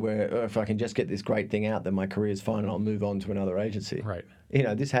transient where if I can just get this great thing out, then my career's fine and I'll move on to another agency. Right.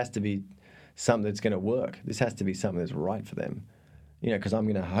 This has to be something that's going to work. This has to be something that's right for them. Because I'm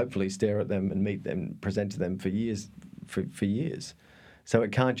going to hopefully stare at them and meet them, present to them for years, for years. So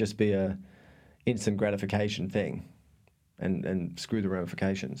it can't just be a instant gratification thing and screw the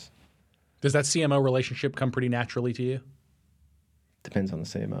ramifications. Does that CMO relationship come pretty naturally to you? Depends on the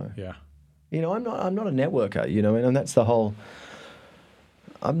CMO. Yeah. I'm not a networker, and that's the whole...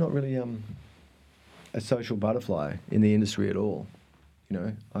 I'm not really a social butterfly in the industry at all.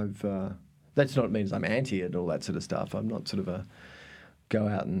 That's not means I'm anti it and all that sort of stuff. I'm not sort of a go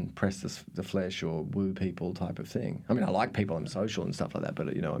out and press the flesh or woo people type of thing. I mean, I like people, I'm social and stuff like that, but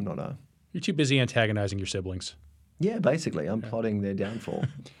I'm not a... You're too busy antagonizing your siblings. Yeah, basically. I'm plotting their downfall.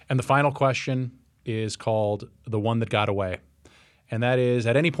 And the final question is called The One That Got Away. And that is,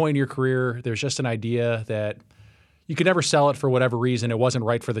 at any point in your career, there's just an idea that you could never sell it for whatever reason. It wasn't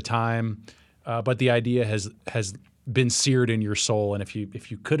right for the time, but the idea has been seared in your soul. And if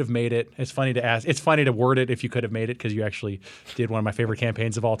you could have made it, it's funny to ask. It's funny to word it if you could have made it, because you actually did one of my favorite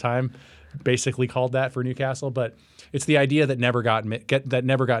campaigns of all time, basically called that for Newcastle. But it's the idea that never got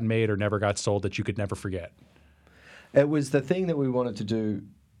made or never got sold that you could never forget. It was the thing that we wanted to do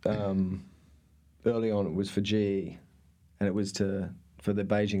early on. It was for GE, and it was for the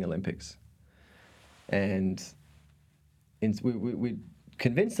Beijing Olympics. And we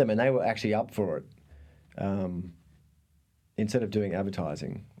convinced them, and they were actually up for it. Instead of doing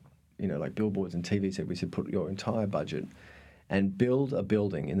advertising, like billboards and TV set, we said put your entire budget and build a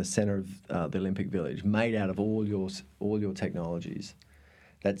building in the center of the Olympic Village made out of all your technologies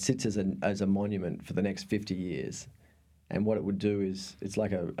that sits as a monument for the next 50 years. And what it would do is it's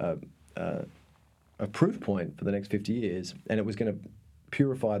like a proof point for the next 50 years, and it was going to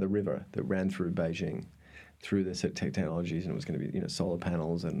purify the river that ran through Beijing through the technologies, and it was going to be solar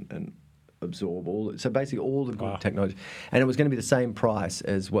panels and absorb so basically all the good technology, and it was going to be the same price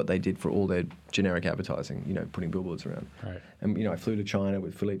as what they did for all their generic advertising, putting billboards around. Right. And I flew to China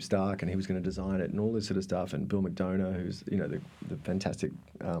with Philippe Stark, and he was going to design it and all this sort of stuff, and Bill McDonough, who's the fantastic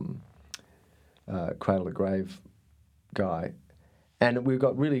Cradle to Grave guy, and we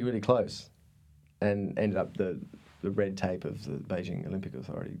got really, really close, and ended up the red tape of the Beijing Olympic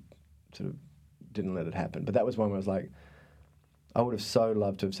Authority sort of didn't let it happen. But that was one where I was like, I would have so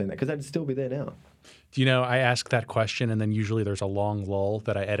loved to have seen that, because I'd still be there now. Do I ask that question, and then usually there's a long lull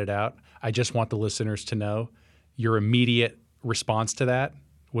that I edit out. I just want the listeners to know your immediate response to that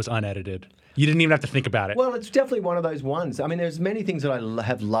was unedited. You didn't even have to think about it. Well, it's definitely one of those ones. I mean, there's many things that I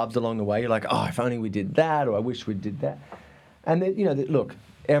have loved along the way. You're like, oh, if only we did that, or I wish we did that. And look,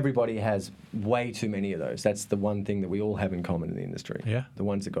 everybody has way too many of those. That's the one thing that we all have in common in the industry. Yeah. The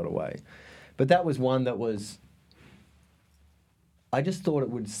ones that got away. But that was one that was, I just thought it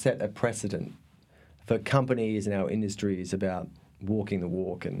would set a precedent for companies and our industries about walking the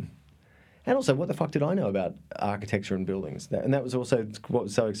walk. And also, what the fuck did I know about architecture and buildings? And that was also what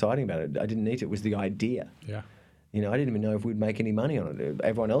was so exciting about it. I didn't need it. It was the idea. Yeah. You know, I didn't even know if we'd make any money on it.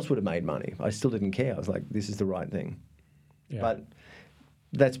 Everyone else would have made money. I still didn't care. I was like, this is the right thing. Yeah. But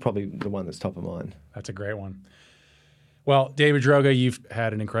that's probably the one that's top of mind. That's a great one. Well, David Droga, you've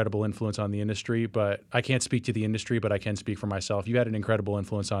had an incredible influence on the industry, but I can't speak to the industry, but I can speak for myself. You had an incredible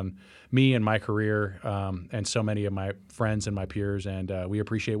influence on me and my career, and so many of my friends and my peers, and we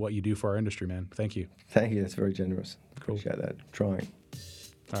appreciate what you do for our industry, man. Thank you. Thank you. That's very generous. Cool. Appreciate that. Trying.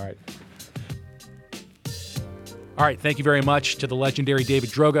 All right. All right, thank you very much to the legendary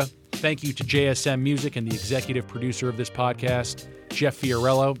David Droga. Thank you to JSM Music and the executive producer of this podcast, Jeff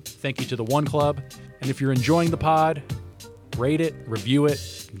Fiorello. Thank you to the One Club. And if you're enjoying the pod, rate it, review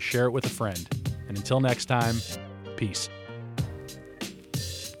it, and share it with a friend. And until next time, peace.